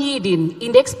 Humam Muhyiddin,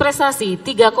 indeks prestasi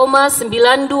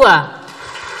 3,92.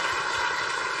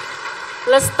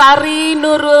 Lestari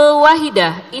Nurul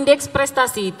Wahidah, indeks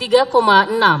prestasi 3,6.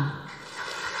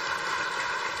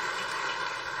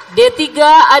 D3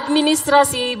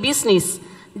 Administrasi Bisnis,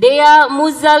 Dea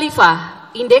Muzalifah,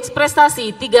 indeks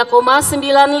prestasi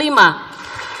 3,95.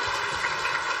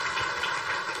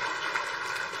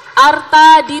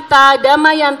 Arta Dita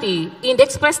Damayanti,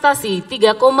 indeks prestasi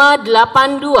 3,82.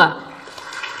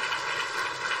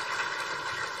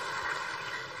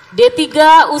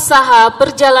 D3 Usaha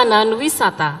Perjalanan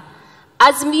Wisata,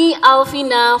 Azmi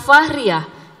Alvina Fahriah,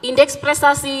 indeks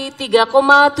prestasi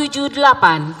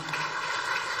 3,78.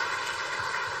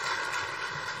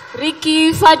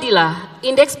 Riki Fadilah,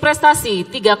 indeks prestasi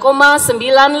 3,95.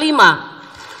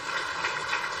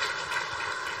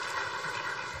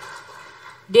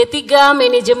 D3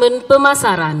 Manajemen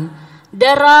Pemasaran,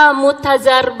 Dara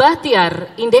Mutazar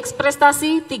Bahtiar, indeks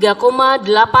prestasi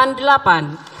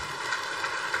 3,88.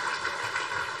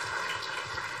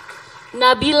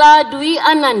 Nabila Dwi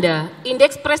Ananda,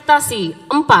 indeks prestasi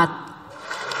 4.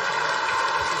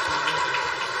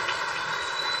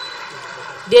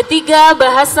 D3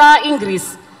 Bahasa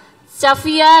Inggris,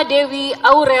 Syafia Dewi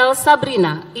Aurel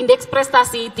Sabrina, indeks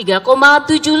prestasi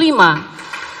 3,75.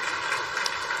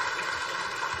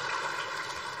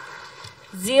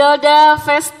 Zilda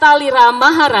Vestalira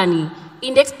Maharani,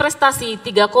 indeks prestasi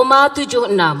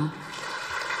 3,76.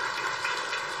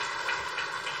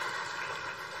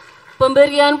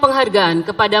 Pemberian penghargaan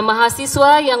kepada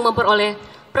mahasiswa yang memperoleh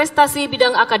prestasi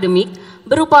bidang akademik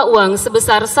berupa uang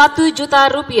sebesar Rp1 juta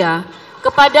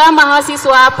kepada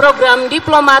mahasiswa program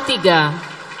Diploma Tiga.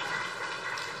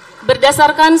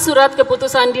 Berdasarkan surat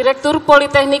keputusan Direktur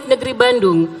Politeknik Negeri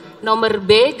Bandung nomor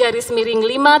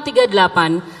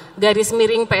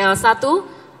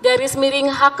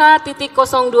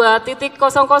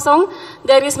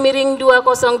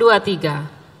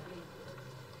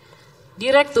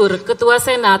Direktur, Ketua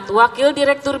Senat, Wakil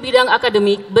Direktur Bidang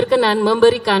Akademik berkenan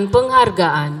memberikan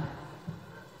penghargaan.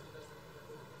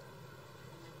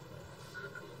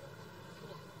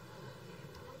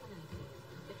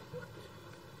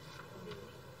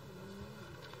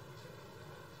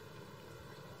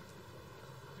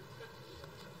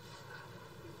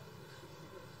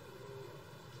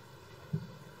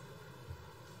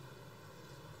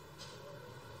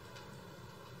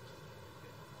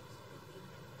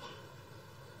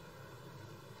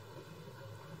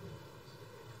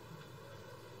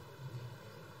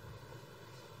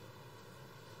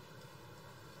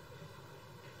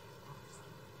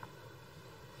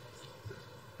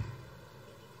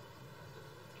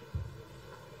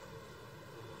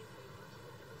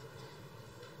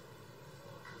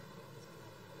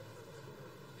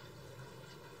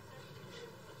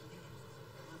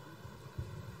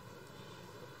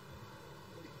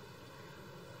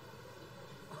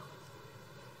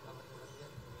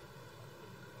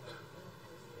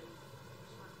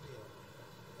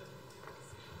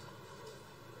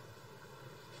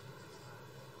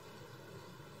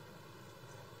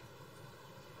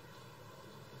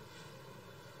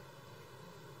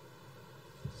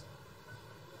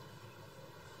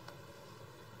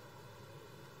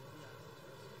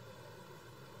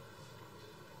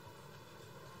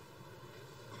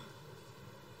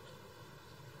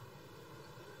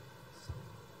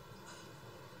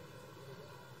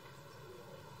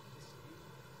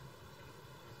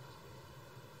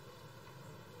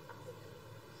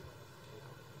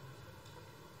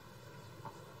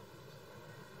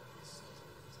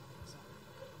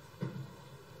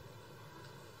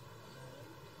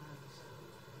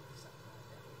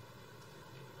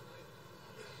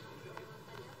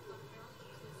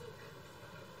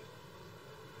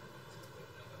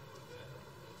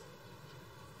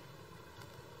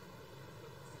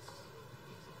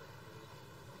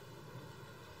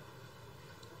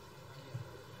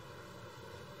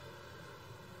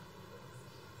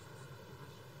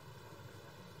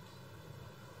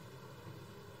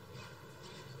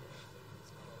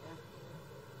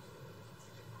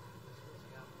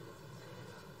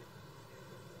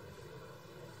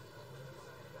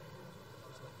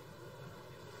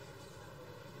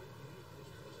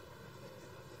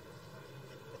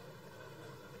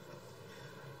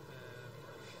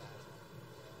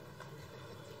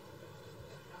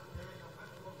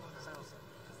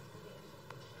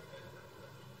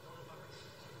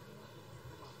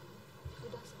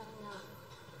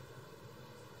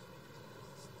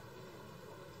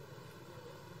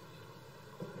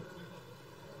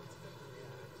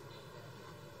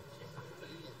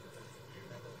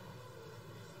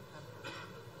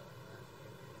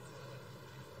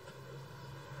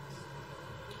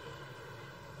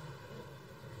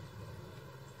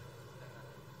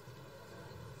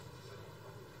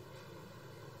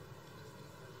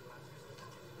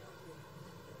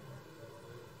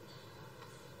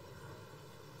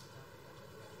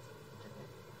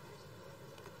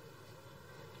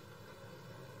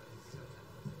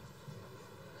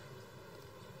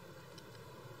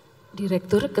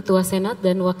 Direktur, Ketua Senat,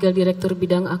 dan Wakil Direktur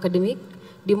Bidang Akademik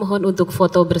dimohon untuk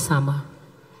foto bersama.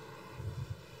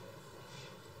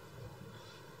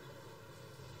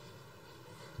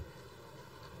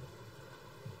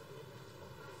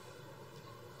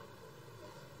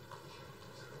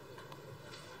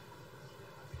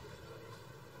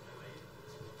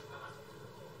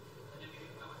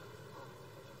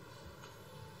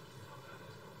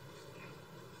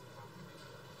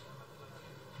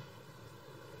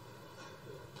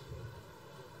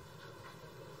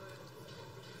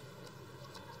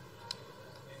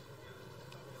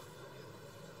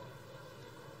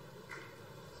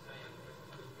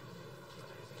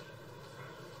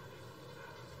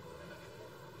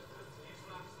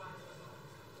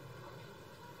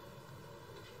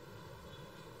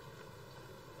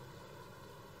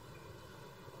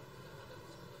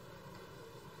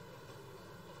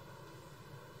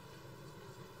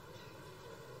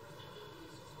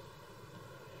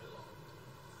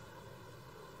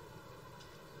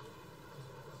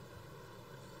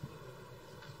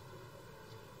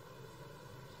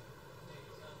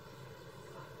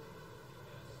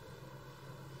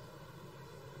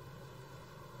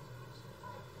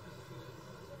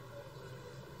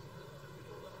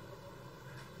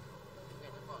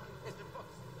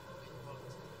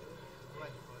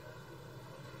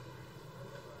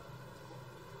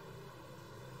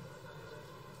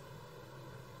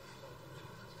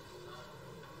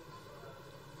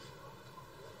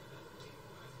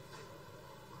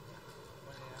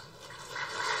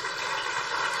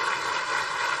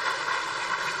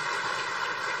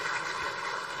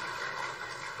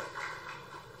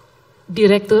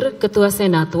 Direktur, Ketua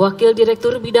Senat, Wakil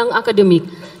Direktur Bidang Akademik,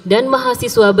 dan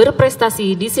mahasiswa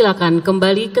berprestasi disilakan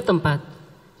kembali ke tempat.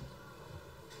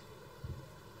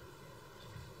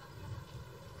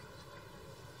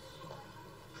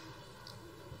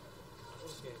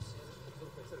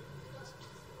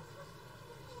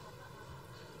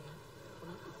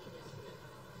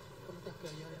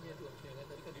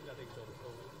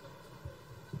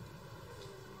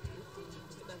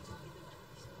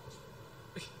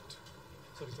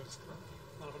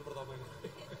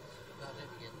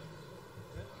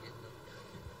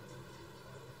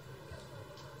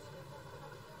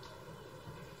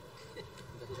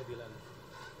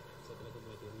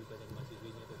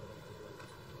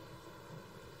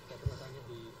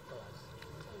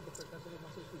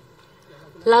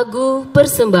 Lagu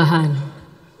persembahan.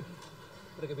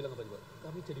 Mereka bilang apa coba?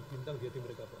 Kami jadi bintang di hati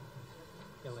mereka, Pak.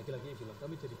 Yang laki-laki bilang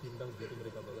kami jadi bintang di hati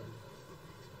mereka, Pak.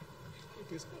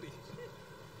 Itu sekali.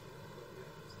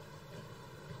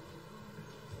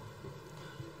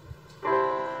 Thank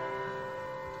you.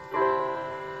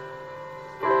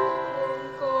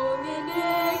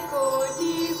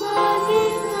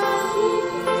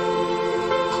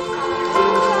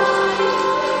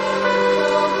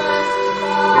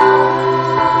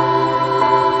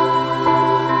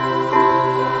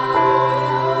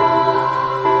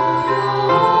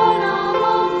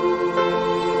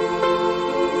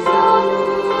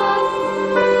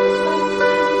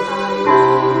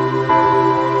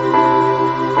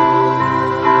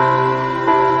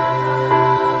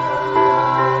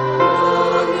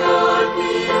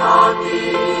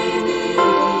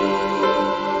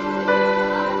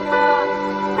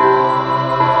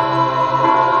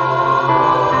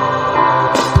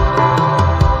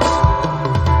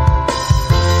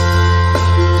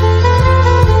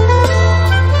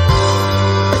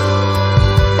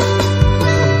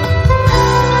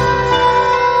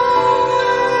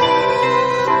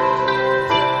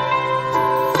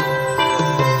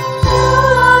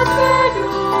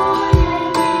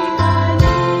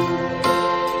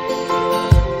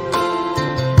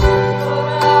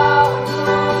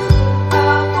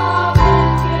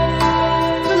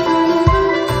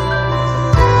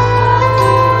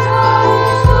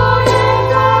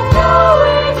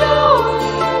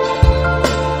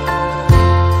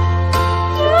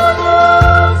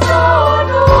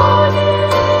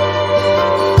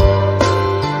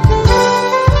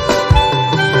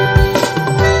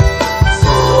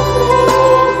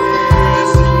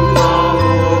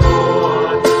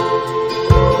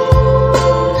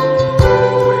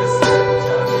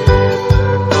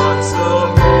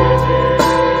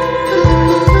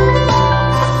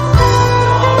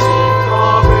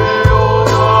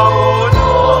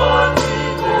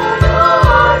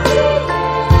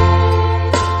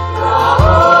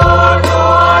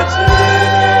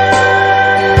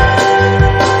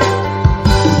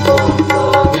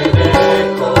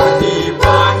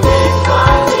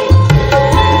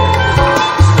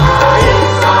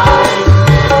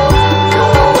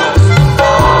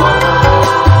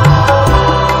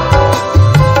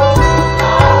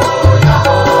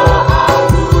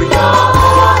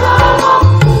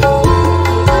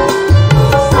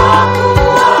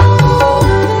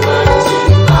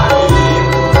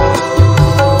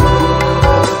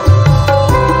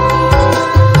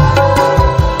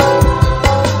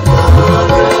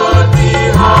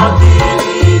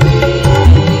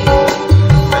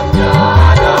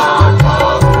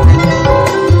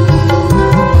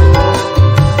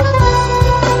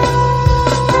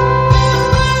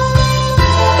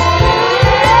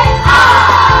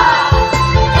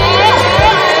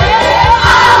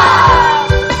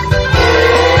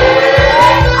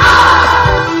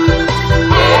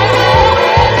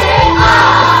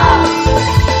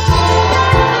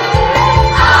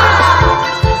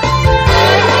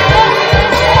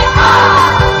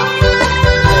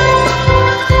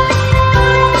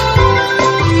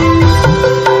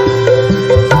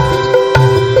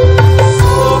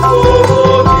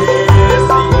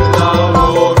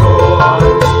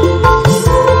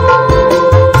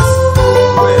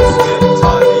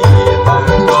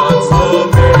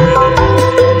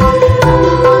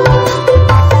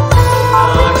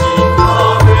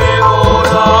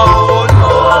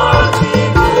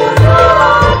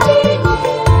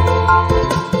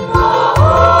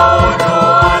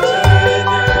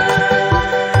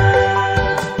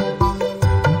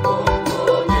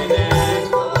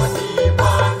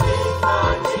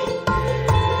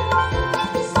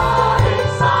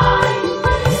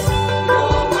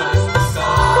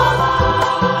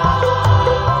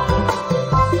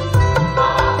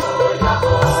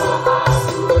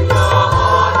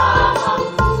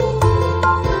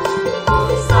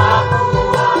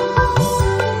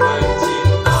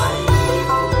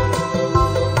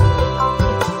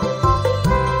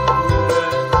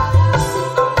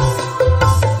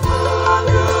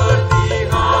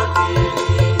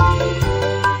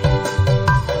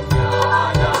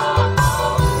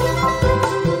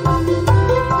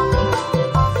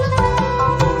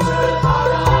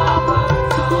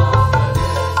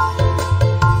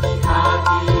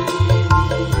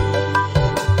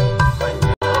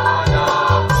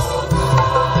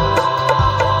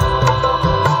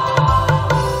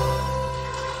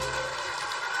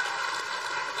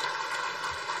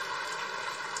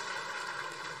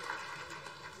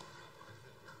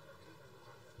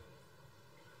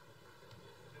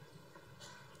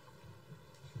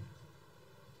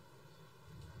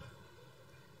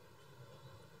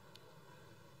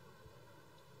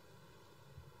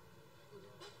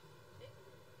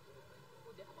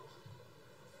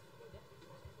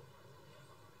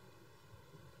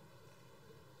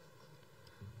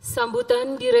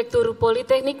 Sambutan Direktur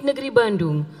Politeknik Negeri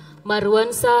Bandung,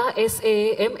 Marwansah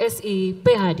S.E. M.Si.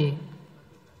 Ph.D.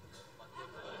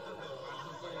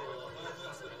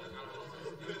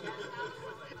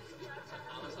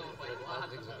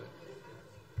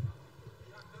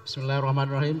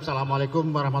 Bismillahirrahmanirrahim.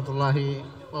 Assalamualaikum warahmatullahi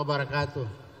wabarakatuh.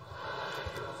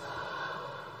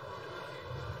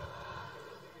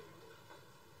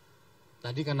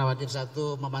 Tadi karena wajib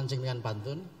satu memancing dengan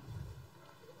pantun,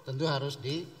 tentu harus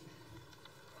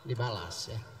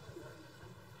dibalas ya.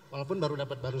 Walaupun baru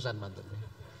dapat barusan pantunnya.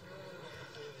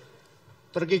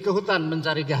 Pergi ke hutan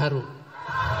mencari gaharu,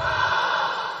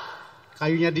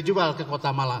 kayunya dijual ke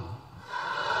kota Malang.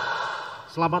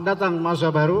 Selamat datang mahasiswa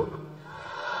baru,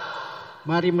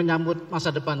 mari menyambut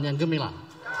masa depan yang gemilang.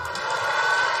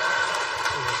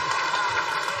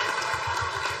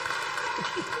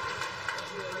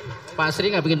 Pak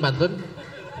Sri nggak bikin pantun?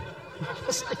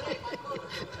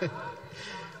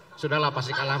 Sudahlah, pasti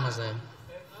kalah mas saya.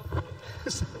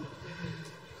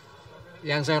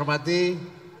 Yang saya hormati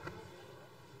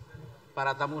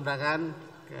para tamu undangan,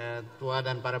 Ketua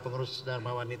dan para pengurus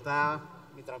Dharma Wanita,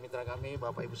 mitra-mitra kami,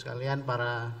 Bapak Ibu sekalian,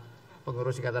 para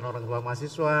pengurus Ikatan Orang Tua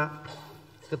Mahasiswa,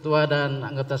 Ketua dan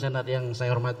anggota Senat yang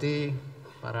saya hormati,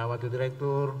 para Wakil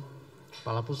Direktur,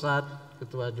 Kepala Pusat,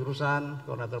 Ketua Jurusan,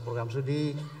 Koordinator Program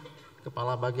Studi,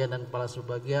 Kepala Bagian dan Kepala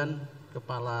Subbagian,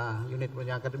 Kepala Unit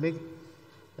Penunjang Akademik,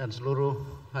 dan seluruh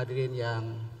hadirin yang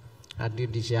hadir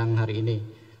di siang hari ini.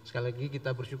 Sekali lagi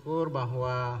kita bersyukur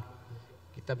bahwa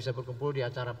kita bisa berkumpul di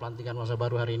acara pelantikan masa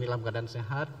baru hari ini dalam keadaan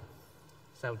sehat.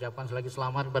 Saya ucapkan sekali lagi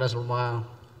selamat kepada semua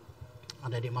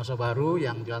adik masa baru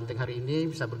yang dilantik hari ini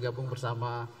bisa bergabung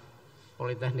bersama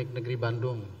Politeknik Negeri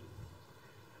Bandung.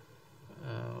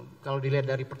 Kalau dilihat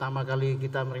dari pertama kali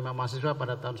kita menerima mahasiswa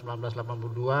pada tahun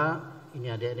 1982, ini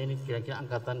adik ini kira-kira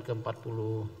angkatan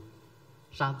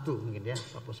ke-41 mungkin ya,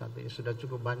 41. Sudah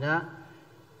cukup banyak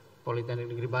Politeknik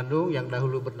Negeri Bandung yang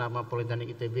dahulu bernama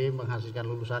Politeknik ITB menghasilkan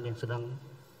lulusan yang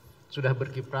sudah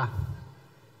berkiprah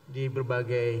di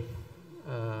berbagai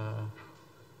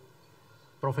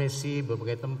profesi,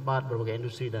 berbagai tempat, berbagai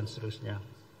industri dan seterusnya.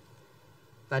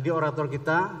 Tadi orator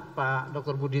kita, Pak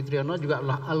Dr. Budi Triyono juga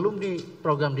adalah alumni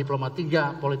program Diploma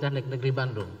Tiga Politeknik Negeri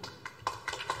Bandung.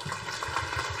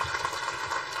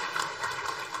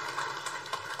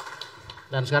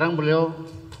 Dan sekarang beliau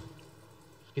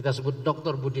kita sebut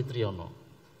Dr. Budi Triyono.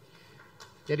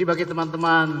 Jadi bagi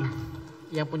teman-teman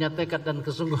yang punya tekad dan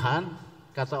kesungguhan,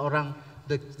 kata orang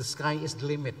the sky is the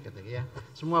limit, katanya ya.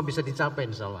 Semua bisa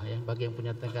dicapai insya Allah ya bagi yang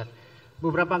punya tekad.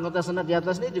 Beberapa anggota Senat di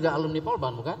atas ini juga alumni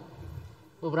Polban bukan?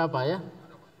 Beberapa ya.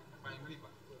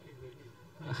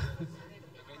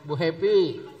 Bu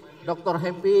Happy, Dr.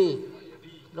 Happy,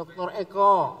 Dr.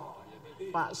 Eko,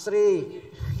 Pak Sri,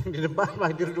 di depan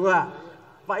Pak Ridwan,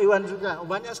 Pak Iwan juga.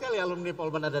 Banyak sekali alumni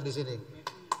Polban ada di sini.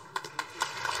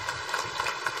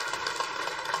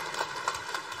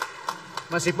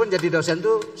 Meskipun jadi dosen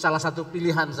itu salah satu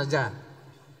pilihan saja.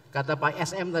 Kata Pak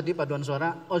SM tadi paduan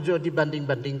suara, ojo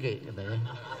dibanding-bandingke, katanya.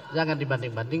 Jangan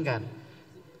dibanding-bandingkan.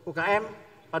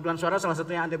 UKM paduan suara salah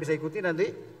satunya Anda bisa ikuti nanti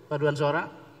paduan suara,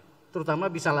 terutama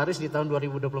bisa laris di tahun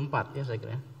 2024 ya saya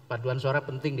kira. Paduan suara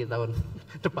penting di tahun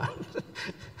depan.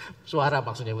 Suara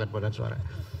maksudnya bukan paduan suara.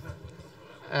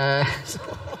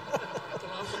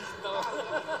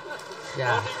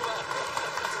 Ya.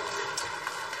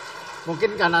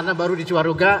 Mungkin karena Anda baru di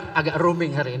Ciwaruga agak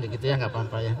roaming hari ini gitu ya, nggak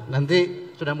apa-apa ya.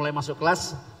 Nanti sudah mulai masuk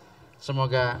kelas,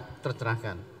 semoga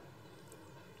tercerahkan.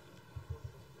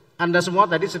 Anda semua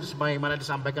tadi sebagaimana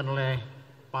disampaikan oleh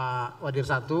Pak Wadir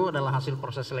 1 adalah hasil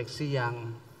proses seleksi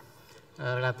yang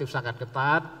relatif sangat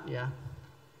ketat ya.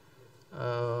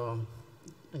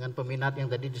 Dengan peminat yang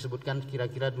tadi disebutkan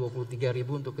kira-kira 23.000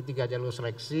 untuk ketiga jalur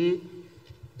seleksi.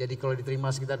 Jadi kalau diterima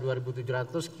sekitar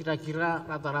 2.700, kira-kira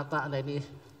rata-rata Anda ini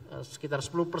sekitar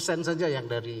 10% saja yang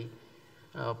dari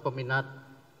peminat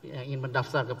yang ingin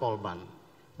mendaftar ke Polban.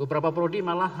 Beberapa prodi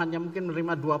malah hanya mungkin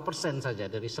menerima 2% saja,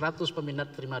 dari 100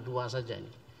 peminat terima 2 saja ini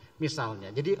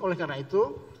misalnya. Jadi oleh karena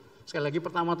itu sekali lagi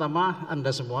pertama-tama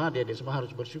Anda semua, adik-adik semua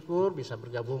harus bersyukur bisa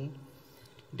bergabung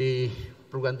di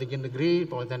Perguruan Tinggi Negeri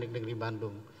Politeknik Negeri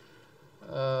Bandung.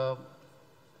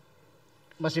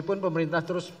 Meskipun pemerintah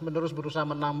terus-menerus berusaha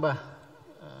menambah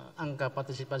angka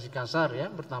partisipasi kasar ya,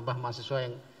 bertambah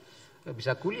mahasiswa yang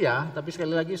bisa kuliah, tapi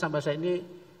sekali lagi sampai saat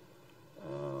ini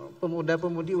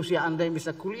pemuda-pemudi usia Anda yang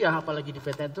bisa kuliah apalagi di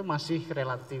PTN itu masih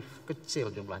relatif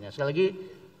kecil jumlahnya. Sekali lagi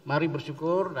mari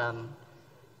bersyukur dan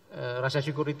rasa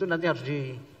syukur itu nanti harus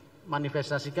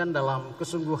dimanifestasikan dalam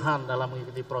kesungguhan dalam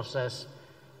mengikuti proses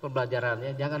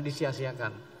pembelajarannya, jangan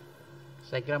disia-siakan.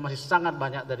 Saya kira masih sangat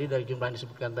banyak dari jumlah yang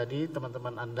disebutkan tadi,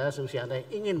 teman-teman Anda, seusia Anda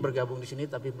yang ingin bergabung di sini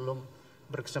tapi belum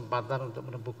berkesempatan untuk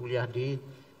menempuh kuliah di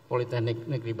Politeknik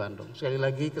Negeri Bandung. Sekali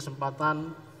lagi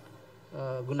kesempatan,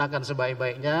 gunakan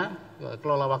sebaik-baiknya,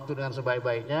 kelola waktu dengan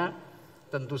sebaik-baiknya.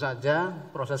 Tentu saja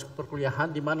proses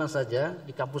perkuliahan di mana saja,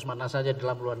 di kampus mana saja di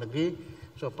dalam luar negeri,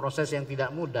 proses yang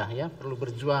tidak mudah ya, perlu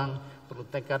berjuang, perlu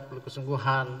tekad, perlu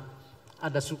kesungguhan,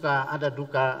 ada suka, ada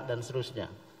duka dan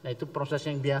seterusnya. Nah itu proses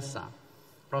yang biasa.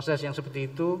 Proses yang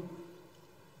seperti itu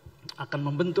akan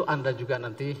membentuk Anda juga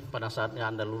nanti pada saatnya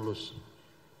Anda lulus.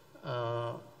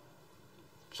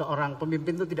 Seorang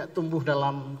pemimpin itu tidak tumbuh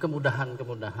dalam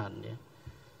kemudahan-kemudahan ya.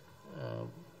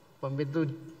 Pemimpin itu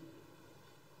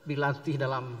dilatih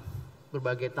dalam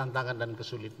berbagai tantangan dan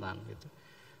kesulitan gitu.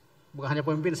 Bukan hanya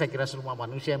pemimpin, saya kira semua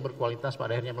manusia yang berkualitas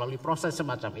pada akhirnya melalui proses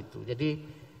semacam itu. Jadi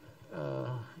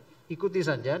ikuti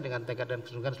saja dengan tekad dan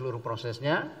kesungguhan seluruh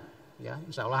prosesnya ya,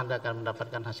 insya Allah Anda akan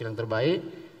mendapatkan hasil yang terbaik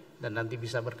dan nanti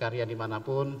bisa berkarya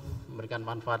dimanapun, memberikan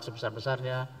manfaat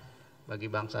sebesar-besarnya bagi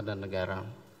bangsa dan negara.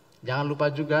 Jangan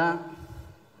lupa juga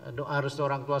doa restu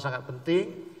orang tua sangat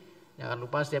penting. Jangan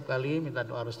lupa setiap kali minta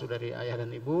doa restu dari ayah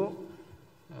dan ibu.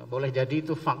 Boleh jadi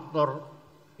itu faktor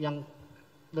yang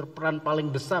berperan paling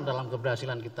besar dalam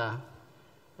keberhasilan kita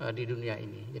di dunia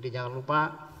ini. Jadi jangan lupa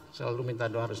selalu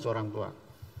minta doa restu orang tua.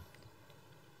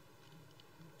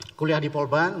 Kuliah di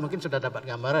Polban mungkin sudah dapat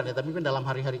gambaran ya, tapi dalam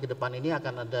hari-hari ke depan ini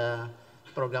akan ada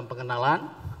program pengenalan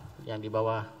yang di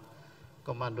bawah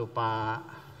komando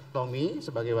Pak Tommy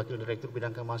sebagai Wakil Direktur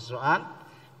Bidang Kemahasiswaan.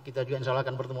 Kita juga insya Allah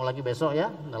akan bertemu lagi besok ya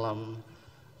dalam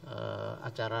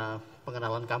acara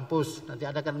pengenalan kampus. Nanti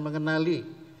Anda akan mengenali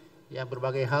ya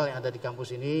berbagai hal yang ada di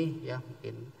kampus ini ya,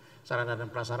 mungkin sarana dan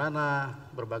prasarana,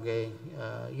 berbagai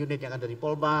unit yang ada di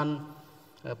Polban,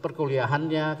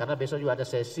 perkuliahannya, karena besok juga ada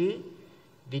sesi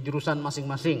di jurusan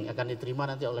masing-masing akan diterima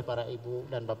nanti oleh para ibu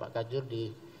dan bapak kajur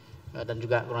dan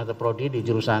juga koordinator prodi di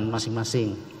jurusan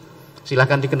masing-masing.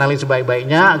 Silahkan dikenali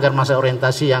sebaik-baiknya agar masa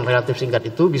orientasi yang relatif singkat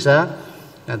itu bisa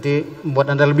nanti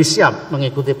membuat Anda lebih siap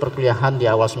mengikuti perkuliahan di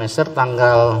awal semester.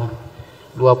 Tanggal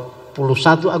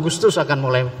 21 Agustus akan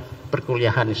mulai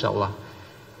perkuliahan insya Allah.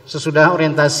 Sesudah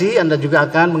orientasi Anda juga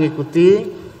akan mengikuti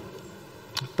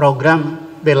program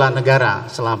bela negara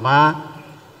selama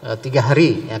 3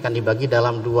 hari yang akan dibagi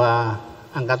dalam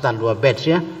 2 angkatan, 2 batch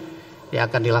ya. Yang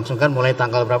akan dilangsungkan mulai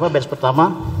tanggal berapa batch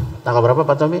pertama? Tanggal berapa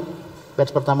Pak Tommy?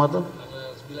 Batch pertama tuh?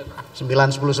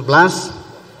 9, 10,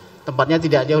 11. Tempatnya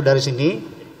tidak jauh dari sini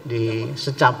di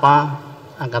Secapa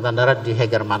Angkatan Darat di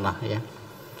Hegar Manah ya.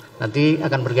 Nanti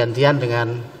akan bergantian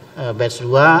dengan batch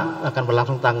 2 akan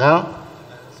berlangsung tanggal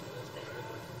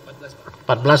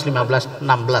 14, 15,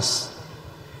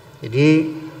 16. Jadi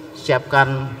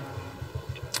siapkan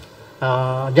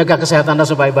jaga kesehatan Anda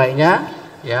sebaik-baiknya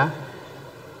ya.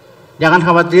 Jangan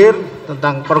khawatir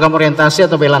tentang program orientasi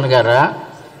atau bela negara.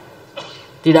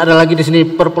 Tidak ada lagi di sini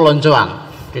perpeloncoan,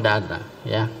 tidak ada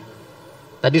ya.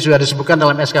 Tadi sudah disebutkan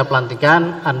dalam SK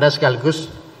pelantikan, Anda sekaligus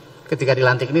ketika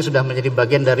dilantik ini sudah menjadi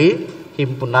bagian dari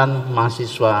himpunan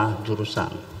mahasiswa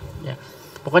jurusan. Ya.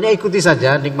 Pokoknya ikuti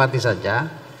saja, nikmati saja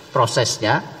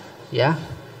prosesnya, ya,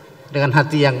 dengan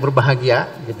hati yang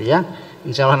berbahagia, gitu ya.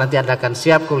 Insya Allah nanti Anda akan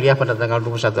siap kuliah pada tanggal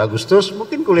 21 Agustus.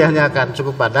 Mungkin kuliahnya akan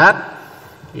cukup padat,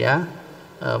 ya.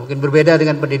 Mungkin berbeda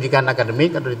dengan pendidikan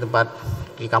akademik atau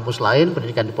di kampus lain,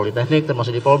 pendidikan di Politeknik termasuk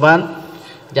di Polban.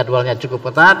 Jadwalnya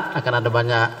cukup ketat, akan ada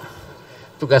banyak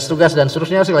tugas-tugas dan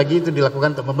seterusnya. Sekali lagi itu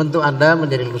dilakukan untuk membentuk Anda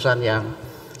menjadi lulusan yang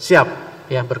siap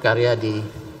ya berkarya di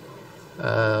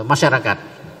masyarakat.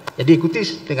 Jadi ikuti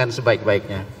dengan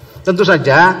sebaik-baiknya. Tentu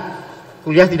saja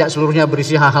kuliah tidak seluruhnya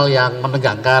berisi hal-hal yang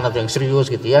menegangkan atau yang serius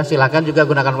gitu ya. Silakan juga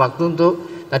gunakan waktu untuk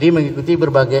tadi mengikuti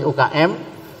berbagai UKM,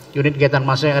 unit kegiatan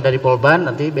mahasiswa yang ada di Polban.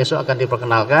 Nanti besok akan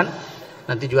diperkenalkan.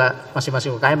 Nanti juga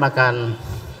masing-masing UKM akan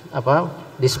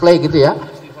display gitu ya.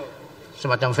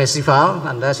 Semacam festival,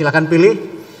 Anda silakan pilih.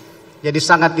 Jadi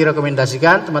sangat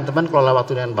direkomendasikan teman-teman kelola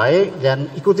waktu dengan baik dan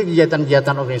ikuti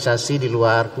kegiatan-kegiatan organisasi di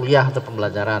luar kuliah atau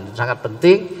pembelajaran. Sangat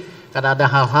penting karena ada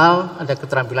hal-hal, ada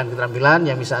keterampilan-keterampilan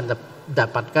yang bisa Anda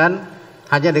dapatkan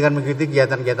hanya dengan mengikuti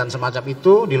kegiatan-kegiatan semacam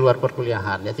itu di luar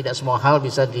perkuliahan. Ya, tidak semua hal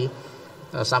bisa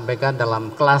disampaikan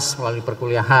dalam kelas melalui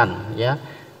perkuliahan. Ya,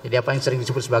 jadi apa yang sering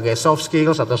disebut sebagai soft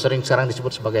skills atau sekarang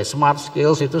disebut sebagai smart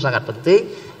skills itu sangat penting.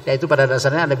 Yaitu pada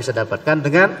dasarnya Anda bisa dapatkan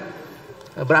dengan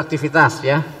beraktivitas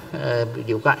ya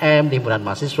di UKM, di himpunan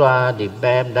mahasiswa, di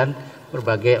BEM dan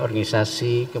berbagai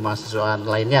organisasi kemahasiswaan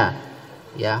lainnya.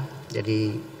 Ya,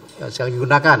 jadi sekali lagi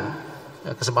gunakan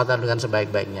kesempatan dengan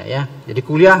sebaik-baiknya ya. Jadi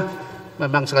kuliah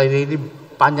memang sekali ini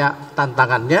banyak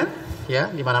tantangannya ya,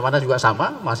 di mana-mana juga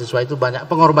sama. Mahasiswa itu banyak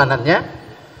pengorbanannya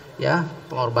ya,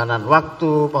 pengorbanan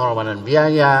waktu, pengorbanan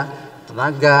biaya,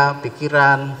 tenaga,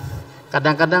 pikiran,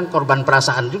 kadang-kadang korban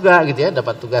perasaan juga gitu ya,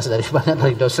 dapat tugas dari banyak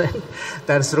dari dosen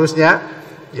dan seterusnya,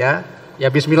 ya. Ya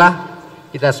bismillah,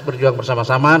 kita berjuang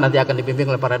bersama-sama, nanti akan dibimbing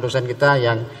oleh para dosen kita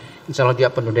yang insya Allah juga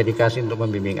penuh dedikasi untuk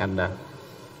membimbing Anda.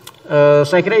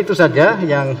 Saya kira itu saja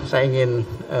yang saya ingin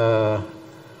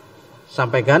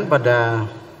sampaikan pada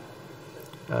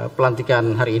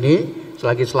pelantikan hari ini.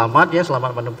 Selagi selamat ya,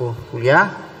 selamat menempuh kuliah.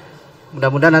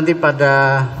 Mudah-mudahan nanti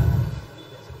pada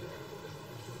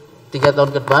 3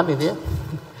 tahun ke depan gitu ya,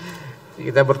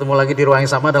 kita bertemu lagi di ruang yang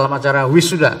sama dalam acara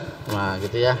wisuda. Nah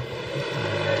gitu ya.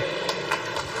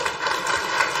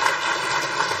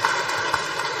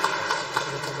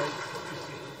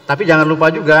 Tapi jangan lupa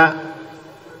juga,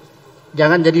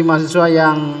 jangan jadi mahasiswa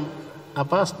yang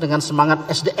dengan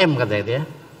semangat SDM katanya itu ya.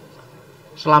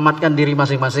 Selamatkan diri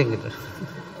masing-masing gitu.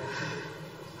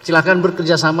 Silakan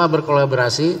bekerja sama,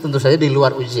 berkolaborasi, tentu saja di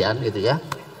luar ujian gitu ya.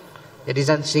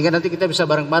 Jadi sehingga nanti kita bisa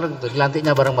bareng-bareng tuh,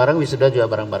 dilantiknya bareng-bareng, wisuda juga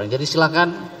bareng-bareng. Jadi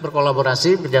silakan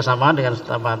berkolaborasi, kerjasama dengan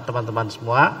teman-teman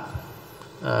semua,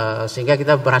 sehingga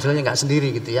kita berhasilnya nggak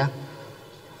sendiri gitu ya.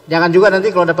 Jangan juga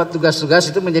nanti kalau dapat tugas-tugas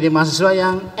itu menjadi mahasiswa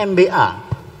yang MBA,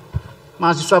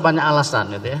 mahasiswa banyak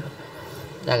alasan gitu ya.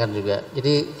 Jangan juga.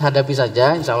 Jadi hadapi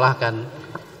saja, insya Allah akan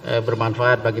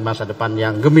bermanfaat bagi masa depan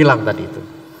yang gemilang tadi itu.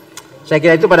 Saya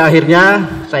kira itu pada akhirnya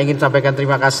saya ingin sampaikan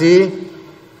terima kasih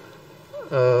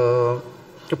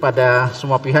kepada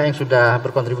semua pihak yang sudah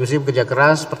berkontribusi bekerja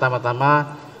keras.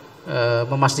 Pertama-tama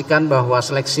memastikan bahwa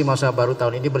seleksi mahasiswa baru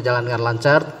tahun ini berjalan dengan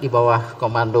lancar di bawah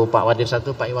komando Pak Wadir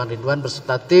 1, Pak Iwan Ridwan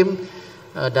beserta tim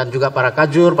dan juga para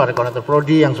kajur, para koordinator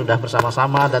prodi yang sudah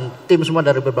bersama-sama dan tim semua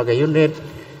dari berbagai unit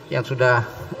yang sudah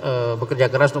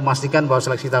bekerja keras untuk memastikan bahwa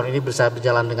seleksi tahun ini bisa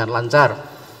berjalan dengan lancar.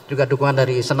 Juga dukungan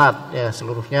dari Senat ya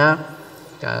seluruhnya,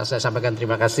 saya sampaikan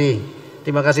terima kasih.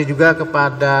 Terima kasih juga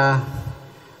kepada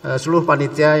seluruh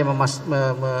panitia yang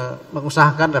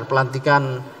mengusahakan dan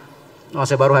pelantikan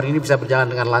mahasiswa baru hari ini bisa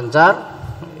berjalan dengan lancar.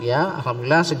 Ya,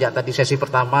 alhamdulillah sejak tadi sesi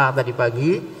pertama tadi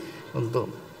pagi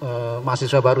untuk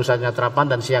mahasiswa baru sarjana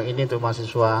terapan dan siang ini untuk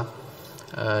mahasiswa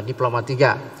Diploma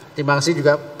Tiga. Terima kasih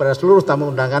juga pada seluruh tamu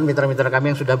undangan, mitra-mitra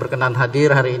kami yang sudah berkenan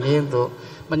hadir hari ini untuk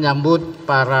menyambut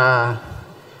para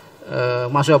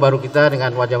mahasiswa baru kita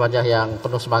dengan wajah-wajah yang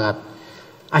penuh semangat.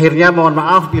 Akhirnya mohon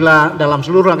maaf bila dalam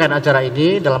seluruh rangkaian acara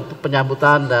ini, dalam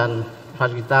penyambutan dan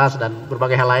fasilitas dan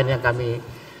berbagai hal lain yang kami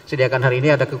sediakan hari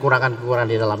ini ada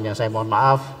kekurangan-kekurangan di dalamnya. Saya mohon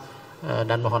maaf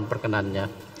dan mohon perkenannya.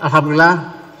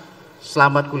 Alhamdulillah,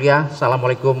 selamat kuliah.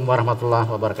 Assalamualaikum warahmatullahi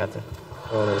wabarakatuh.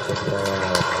 Waalaikumsalam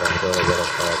warahmatullahi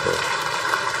wabarakatuh.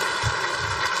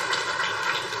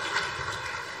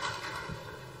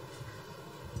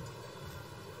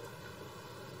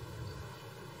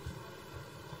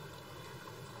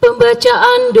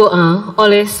 Pembacaan doa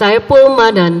oleh Saiful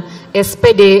Madan,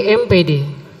 SPD, MPD.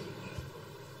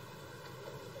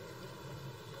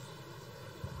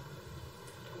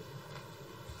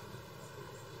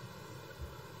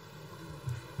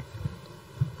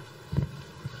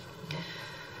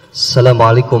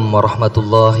 Assalamualaikum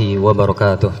warahmatullahi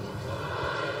wabarakatuh.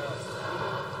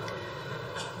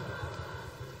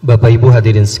 Bapak Ibu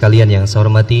hadirin sekalian yang saya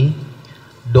hormati,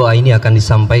 doa ini akan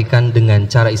disampaikan dengan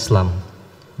cara Islam.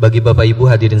 Bagi Bapak Ibu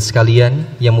hadirin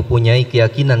sekalian yang mempunyai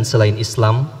keyakinan selain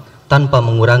Islam, tanpa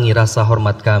mengurangi rasa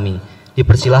hormat kami,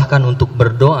 dipersilahkan untuk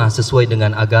berdoa sesuai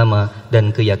dengan agama dan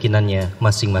keyakinannya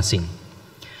masing-masing.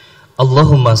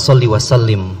 Allahumma salli wa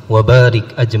sallim wa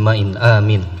barik ajmain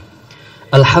amin.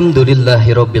 Alhamdulillahi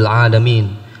rabbil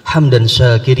alamin, hamdan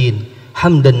syakirin,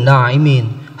 hamdan na'imin,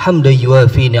 hamdan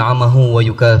yuafi ni'amahu wa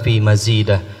yukafi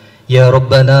mazidah. Ya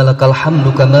Rabbana lakal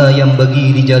hamdu kama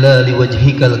yanbaghi li jalali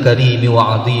wajhikal karimi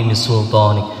wa azimi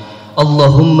sultanik.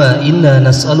 Allahumma inna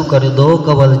nas'aluka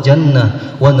ridhaka wal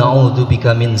jannah wa na'udzu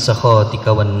bika min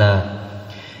sakhatika wan nar.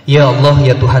 Ya Allah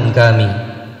ya Tuhan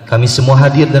kami semua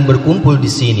hadir dan berkumpul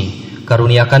di sini.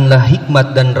 Karuniakanlah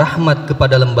hikmat dan rahmat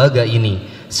kepada lembaga ini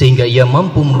sehingga ia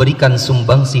mampu memberikan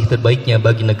sumbangsih terbaiknya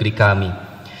bagi negeri kami.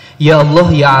 Ya Allah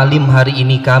ya Alim, hari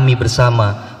ini kami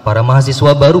bersama para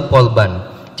mahasiswa baru Polban.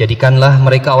 Jadikanlah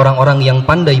mereka orang-orang yang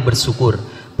pandai bersyukur,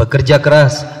 bekerja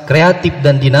keras, kreatif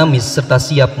dan dinamis serta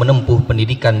siap menempuh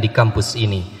pendidikan di kampus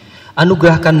ini.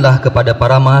 Anugerahkanlah kepada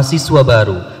para mahasiswa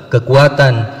baru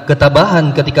kekuatan,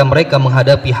 ketabahan ketika mereka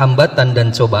menghadapi hambatan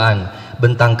dan cobaan.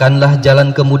 Bentangkanlah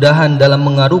jalan kemudahan dalam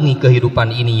mengarungi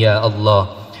kehidupan ini ya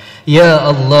Allah. Ya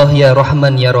Allah ya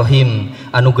Rahman ya Rahim,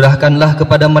 anugerahkanlah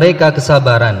kepada mereka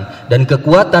kesabaran dan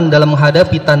kekuatan dalam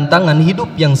menghadapi tantangan hidup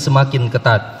yang semakin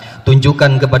ketat.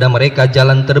 Tunjukkan kepada mereka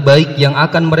jalan terbaik yang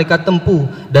akan mereka tempuh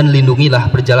dan lindungilah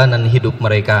perjalanan hidup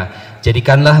mereka.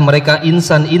 Jadikanlah mereka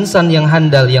insan-insan yang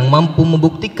handal yang mampu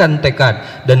membuktikan tekad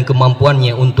dan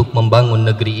kemampuannya untuk membangun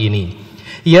negeri ini.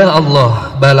 Ya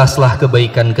Allah, balaslah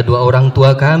kebaikan kedua orang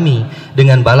tua kami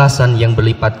dengan balasan yang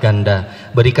berlipat ganda.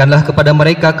 Berikanlah kepada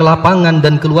mereka kelapangan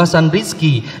dan keluasan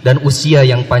rizki dan usia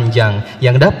yang panjang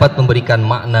yang dapat memberikan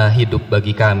makna hidup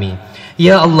bagi kami.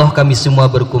 Ya Allah, kami semua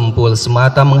berkumpul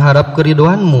semata mengharap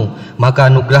keridhaan-Mu, maka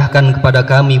anugerahkan kepada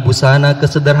kami busana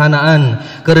kesederhanaan,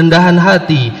 kerendahan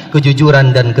hati,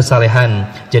 kejujuran dan kesalehan.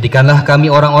 Jadikanlah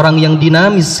kami orang-orang yang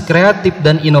dinamis, kreatif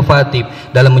dan inovatif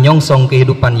dalam menyongsong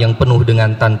kehidupan yang penuh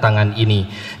dengan tantangan ini.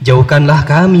 Jauhkanlah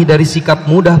kami dari sikap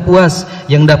mudah puas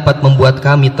yang dapat membuat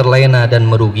kami terlena dan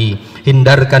merugi.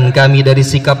 Hindarkan kami dari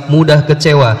sikap mudah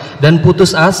kecewa dan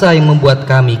putus asa yang membuat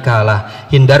kami kalah.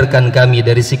 Hindarkan kami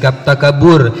dari sikap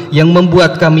takabur yang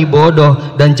membuat kami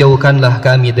bodoh, dan jauhkanlah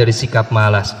kami dari sikap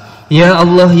malas. Ya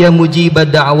Allah, ya mujibad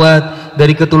da'wat,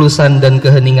 dari ketulusan dan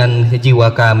keheningan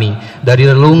jiwa kami, dari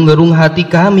relung-relung hati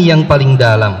kami yang paling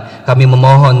dalam, kami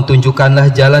memohon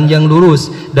tunjukkanlah jalan yang lurus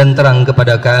dan terang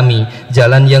kepada kami,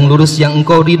 jalan yang lurus yang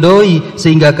Engkau ridhoi,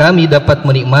 sehingga kami dapat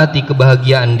menikmati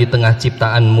kebahagiaan di tengah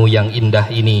ciptaan-Mu yang indah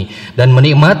ini dan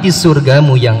menikmati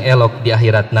surga-Mu yang elok di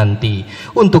akhirat nanti.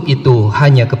 Untuk itu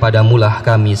hanya kepadamulah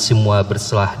kami semua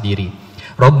berserah diri.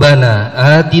 Rabbana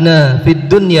atina fid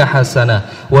dunya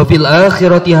hasanah wa fil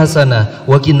akhirati hasanah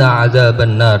wa qina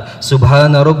adzabannar.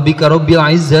 Subhana rabbika rabbil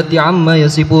izzati amma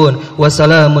yasifun wa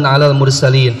salamun alal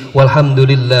mursalin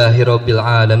walhamdulillahi rabbil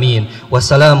alamin.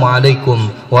 Wassalamu alaikum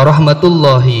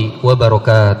warahmatullahi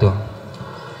wabarakatuh.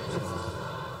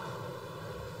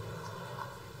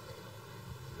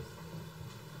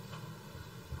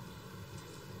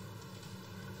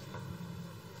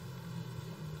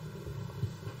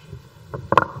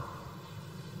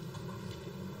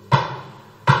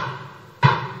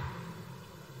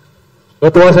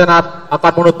 Ketua Senat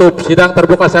akan menutup sidang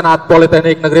terbuka Senat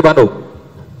Politeknik Negeri Bandung.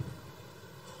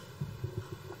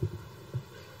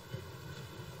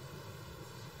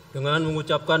 Dengan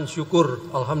mengucapkan syukur,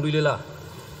 alhamdulillah,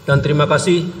 dan terima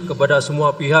kasih kepada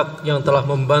semua pihak yang telah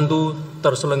membantu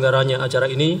terselenggaranya acara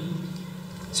ini,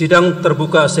 Sidang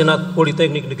Terbuka Senat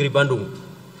Politeknik Negeri Bandung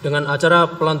dengan acara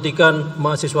pelantikan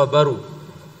mahasiswa baru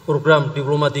program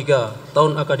Diploma Tiga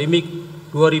Tahun Akademik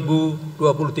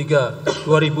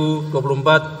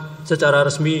 2023-2024 secara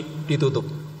resmi ditutup.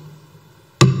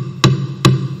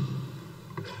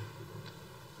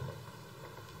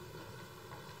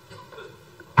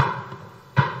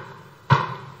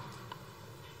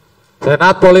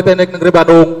 Senat Politeknik Negeri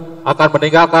Bandung akan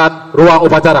meninggalkan ruang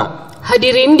upacara.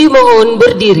 Hadirin dimohon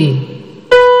berdiri.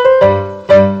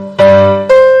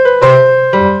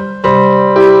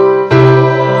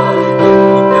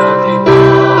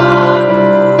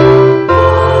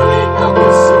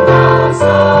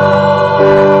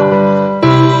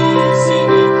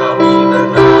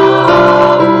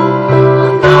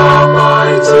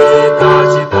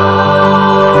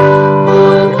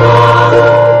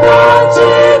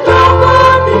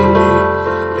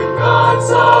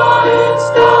 Sains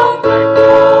dan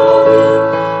teknologi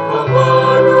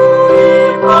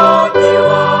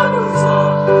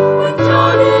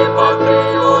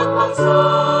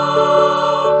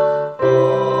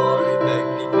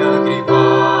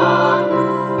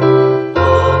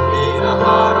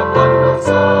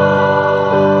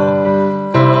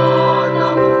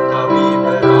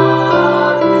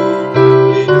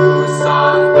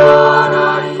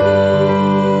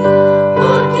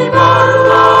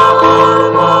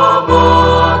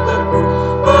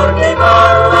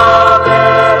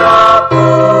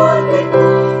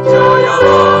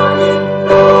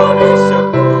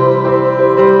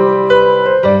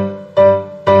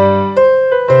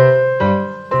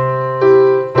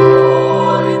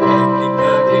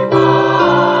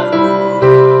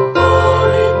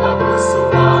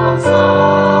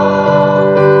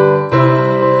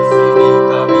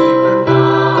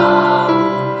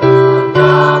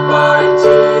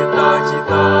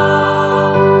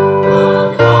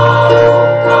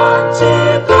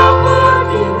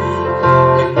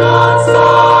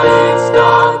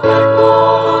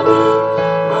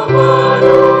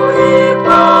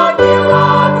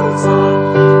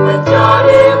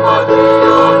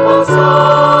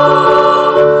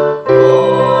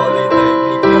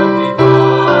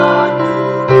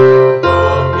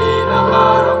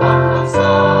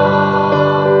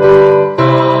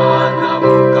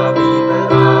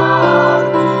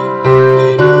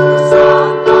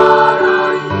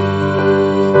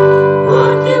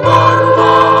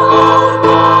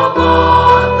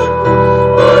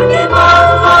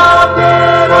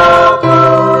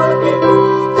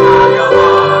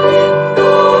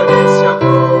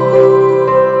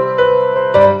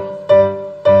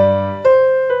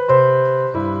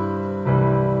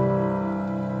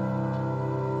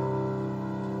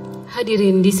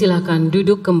Hadirin disilakan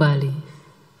duduk kembali.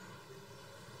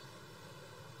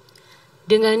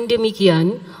 Dengan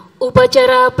demikian,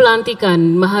 upacara pelantikan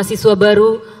mahasiswa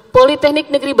baru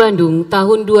Politeknik Negeri Bandung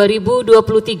tahun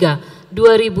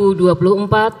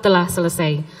 2023-2024 telah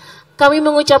selesai. Kami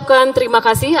mengucapkan terima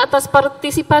kasih atas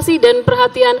partisipasi dan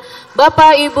perhatian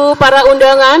Bapak, Ibu, para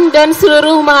undangan, dan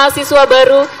seluruh mahasiswa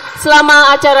baru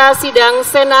selama acara sidang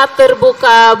Senat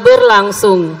terbuka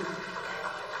berlangsung.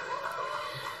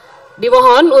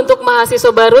 Dimohon untuk mahasiswa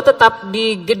baru tetap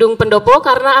di gedung pendopo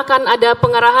karena akan ada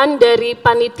pengarahan dari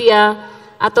Panitia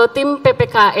atau tim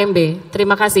PPKMB.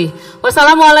 Terima kasih.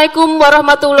 Wassalamualaikum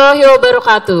warahmatullahi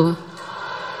wabarakatuh.